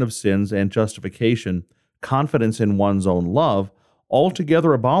remission of sins and justification confidence in one's own love,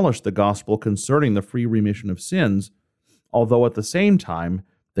 altogether abolish the gospel concerning the free remission of sins, although at the same time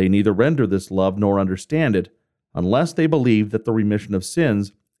they neither render this love nor understand it, unless they believe that the remission of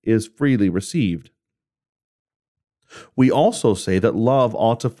sins is freely received. We also say that love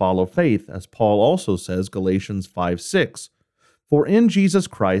ought to follow faith, as Paul also says, Galatians 5:6, For in Jesus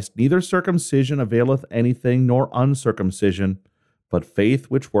Christ neither circumcision availeth anything nor uncircumcision, but faith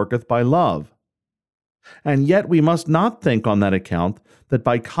which worketh by love. And yet we must not think on that account that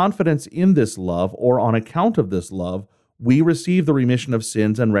by confidence in this love, or on account of this love, we receive the remission of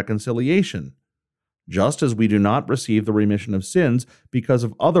sins and reconciliation, just as we do not receive the remission of sins because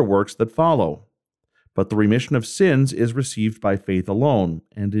of other works that follow. But the remission of sins is received by faith alone,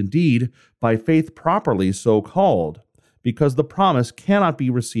 and indeed by faith properly so called, because the promise cannot be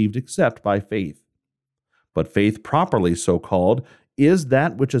received except by faith. But faith properly so called is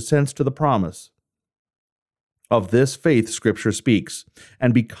that which assents to the promise. Of this faith Scripture speaks,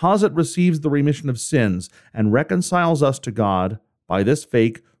 and because it receives the remission of sins and reconciles us to God, by this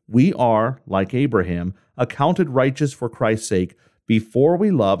faith we are, like Abraham, accounted righteous for Christ's sake before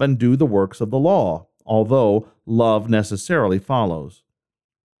we love and do the works of the law, although love necessarily follows.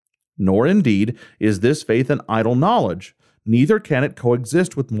 Nor indeed is this faith an idle knowledge, neither can it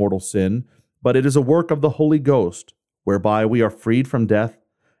coexist with mortal sin, but it is a work of the Holy Ghost, whereby we are freed from death,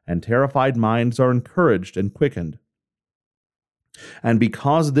 and terrified minds are encouraged and quickened. And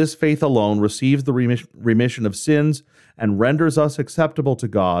because this faith alone receives the remission of sins and renders us acceptable to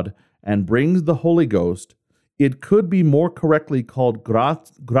God and brings the Holy Ghost, it could be more correctly called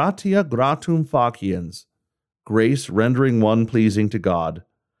gratia gratum faciens, grace rendering one pleasing to God,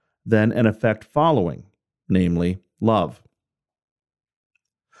 than an effect following, namely, love.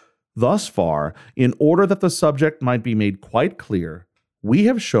 Thus far, in order that the subject might be made quite clear, we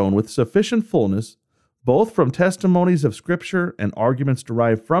have shown with sufficient fullness, both from testimonies of Scripture and arguments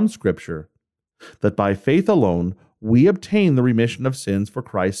derived from Scripture, that by faith alone we obtain the remission of sins for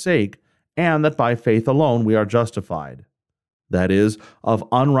Christ's sake, and that by faith alone we are justified, that is, of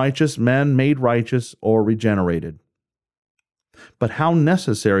unrighteous men made righteous or regenerated. But how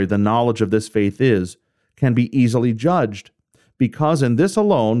necessary the knowledge of this faith is can be easily judged, because in this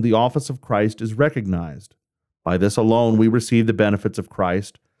alone the office of Christ is recognized. By this alone we receive the benefits of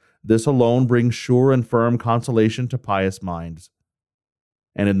Christ. This alone brings sure and firm consolation to pious minds.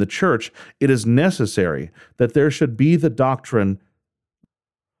 And in the Church it is necessary that there should be the doctrine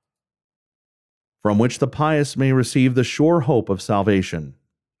from which the pious may receive the sure hope of salvation.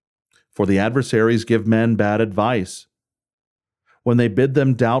 For the adversaries give men bad advice when they bid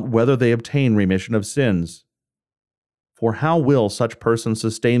them doubt whether they obtain remission of sins. For how will such persons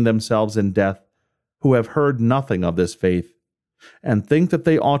sustain themselves in death who have heard nothing of this faith, and think that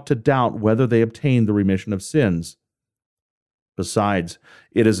they ought to doubt whether they obtain the remission of sins? Besides,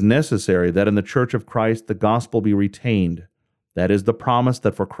 it is necessary that in the Church of Christ the gospel be retained, that is, the promise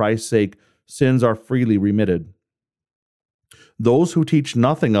that for Christ's sake sins are freely remitted. Those who teach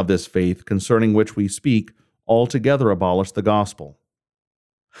nothing of this faith concerning which we speak altogether abolish the gospel.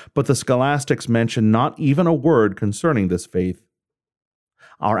 But the scholastics mention not even a word concerning this faith.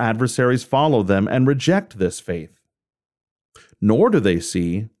 Our adversaries follow them and reject this faith. Nor do they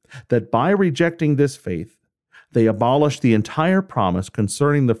see that by rejecting this faith, they abolish the entire promise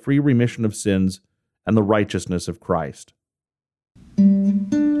concerning the free remission of sins and the righteousness of Christ.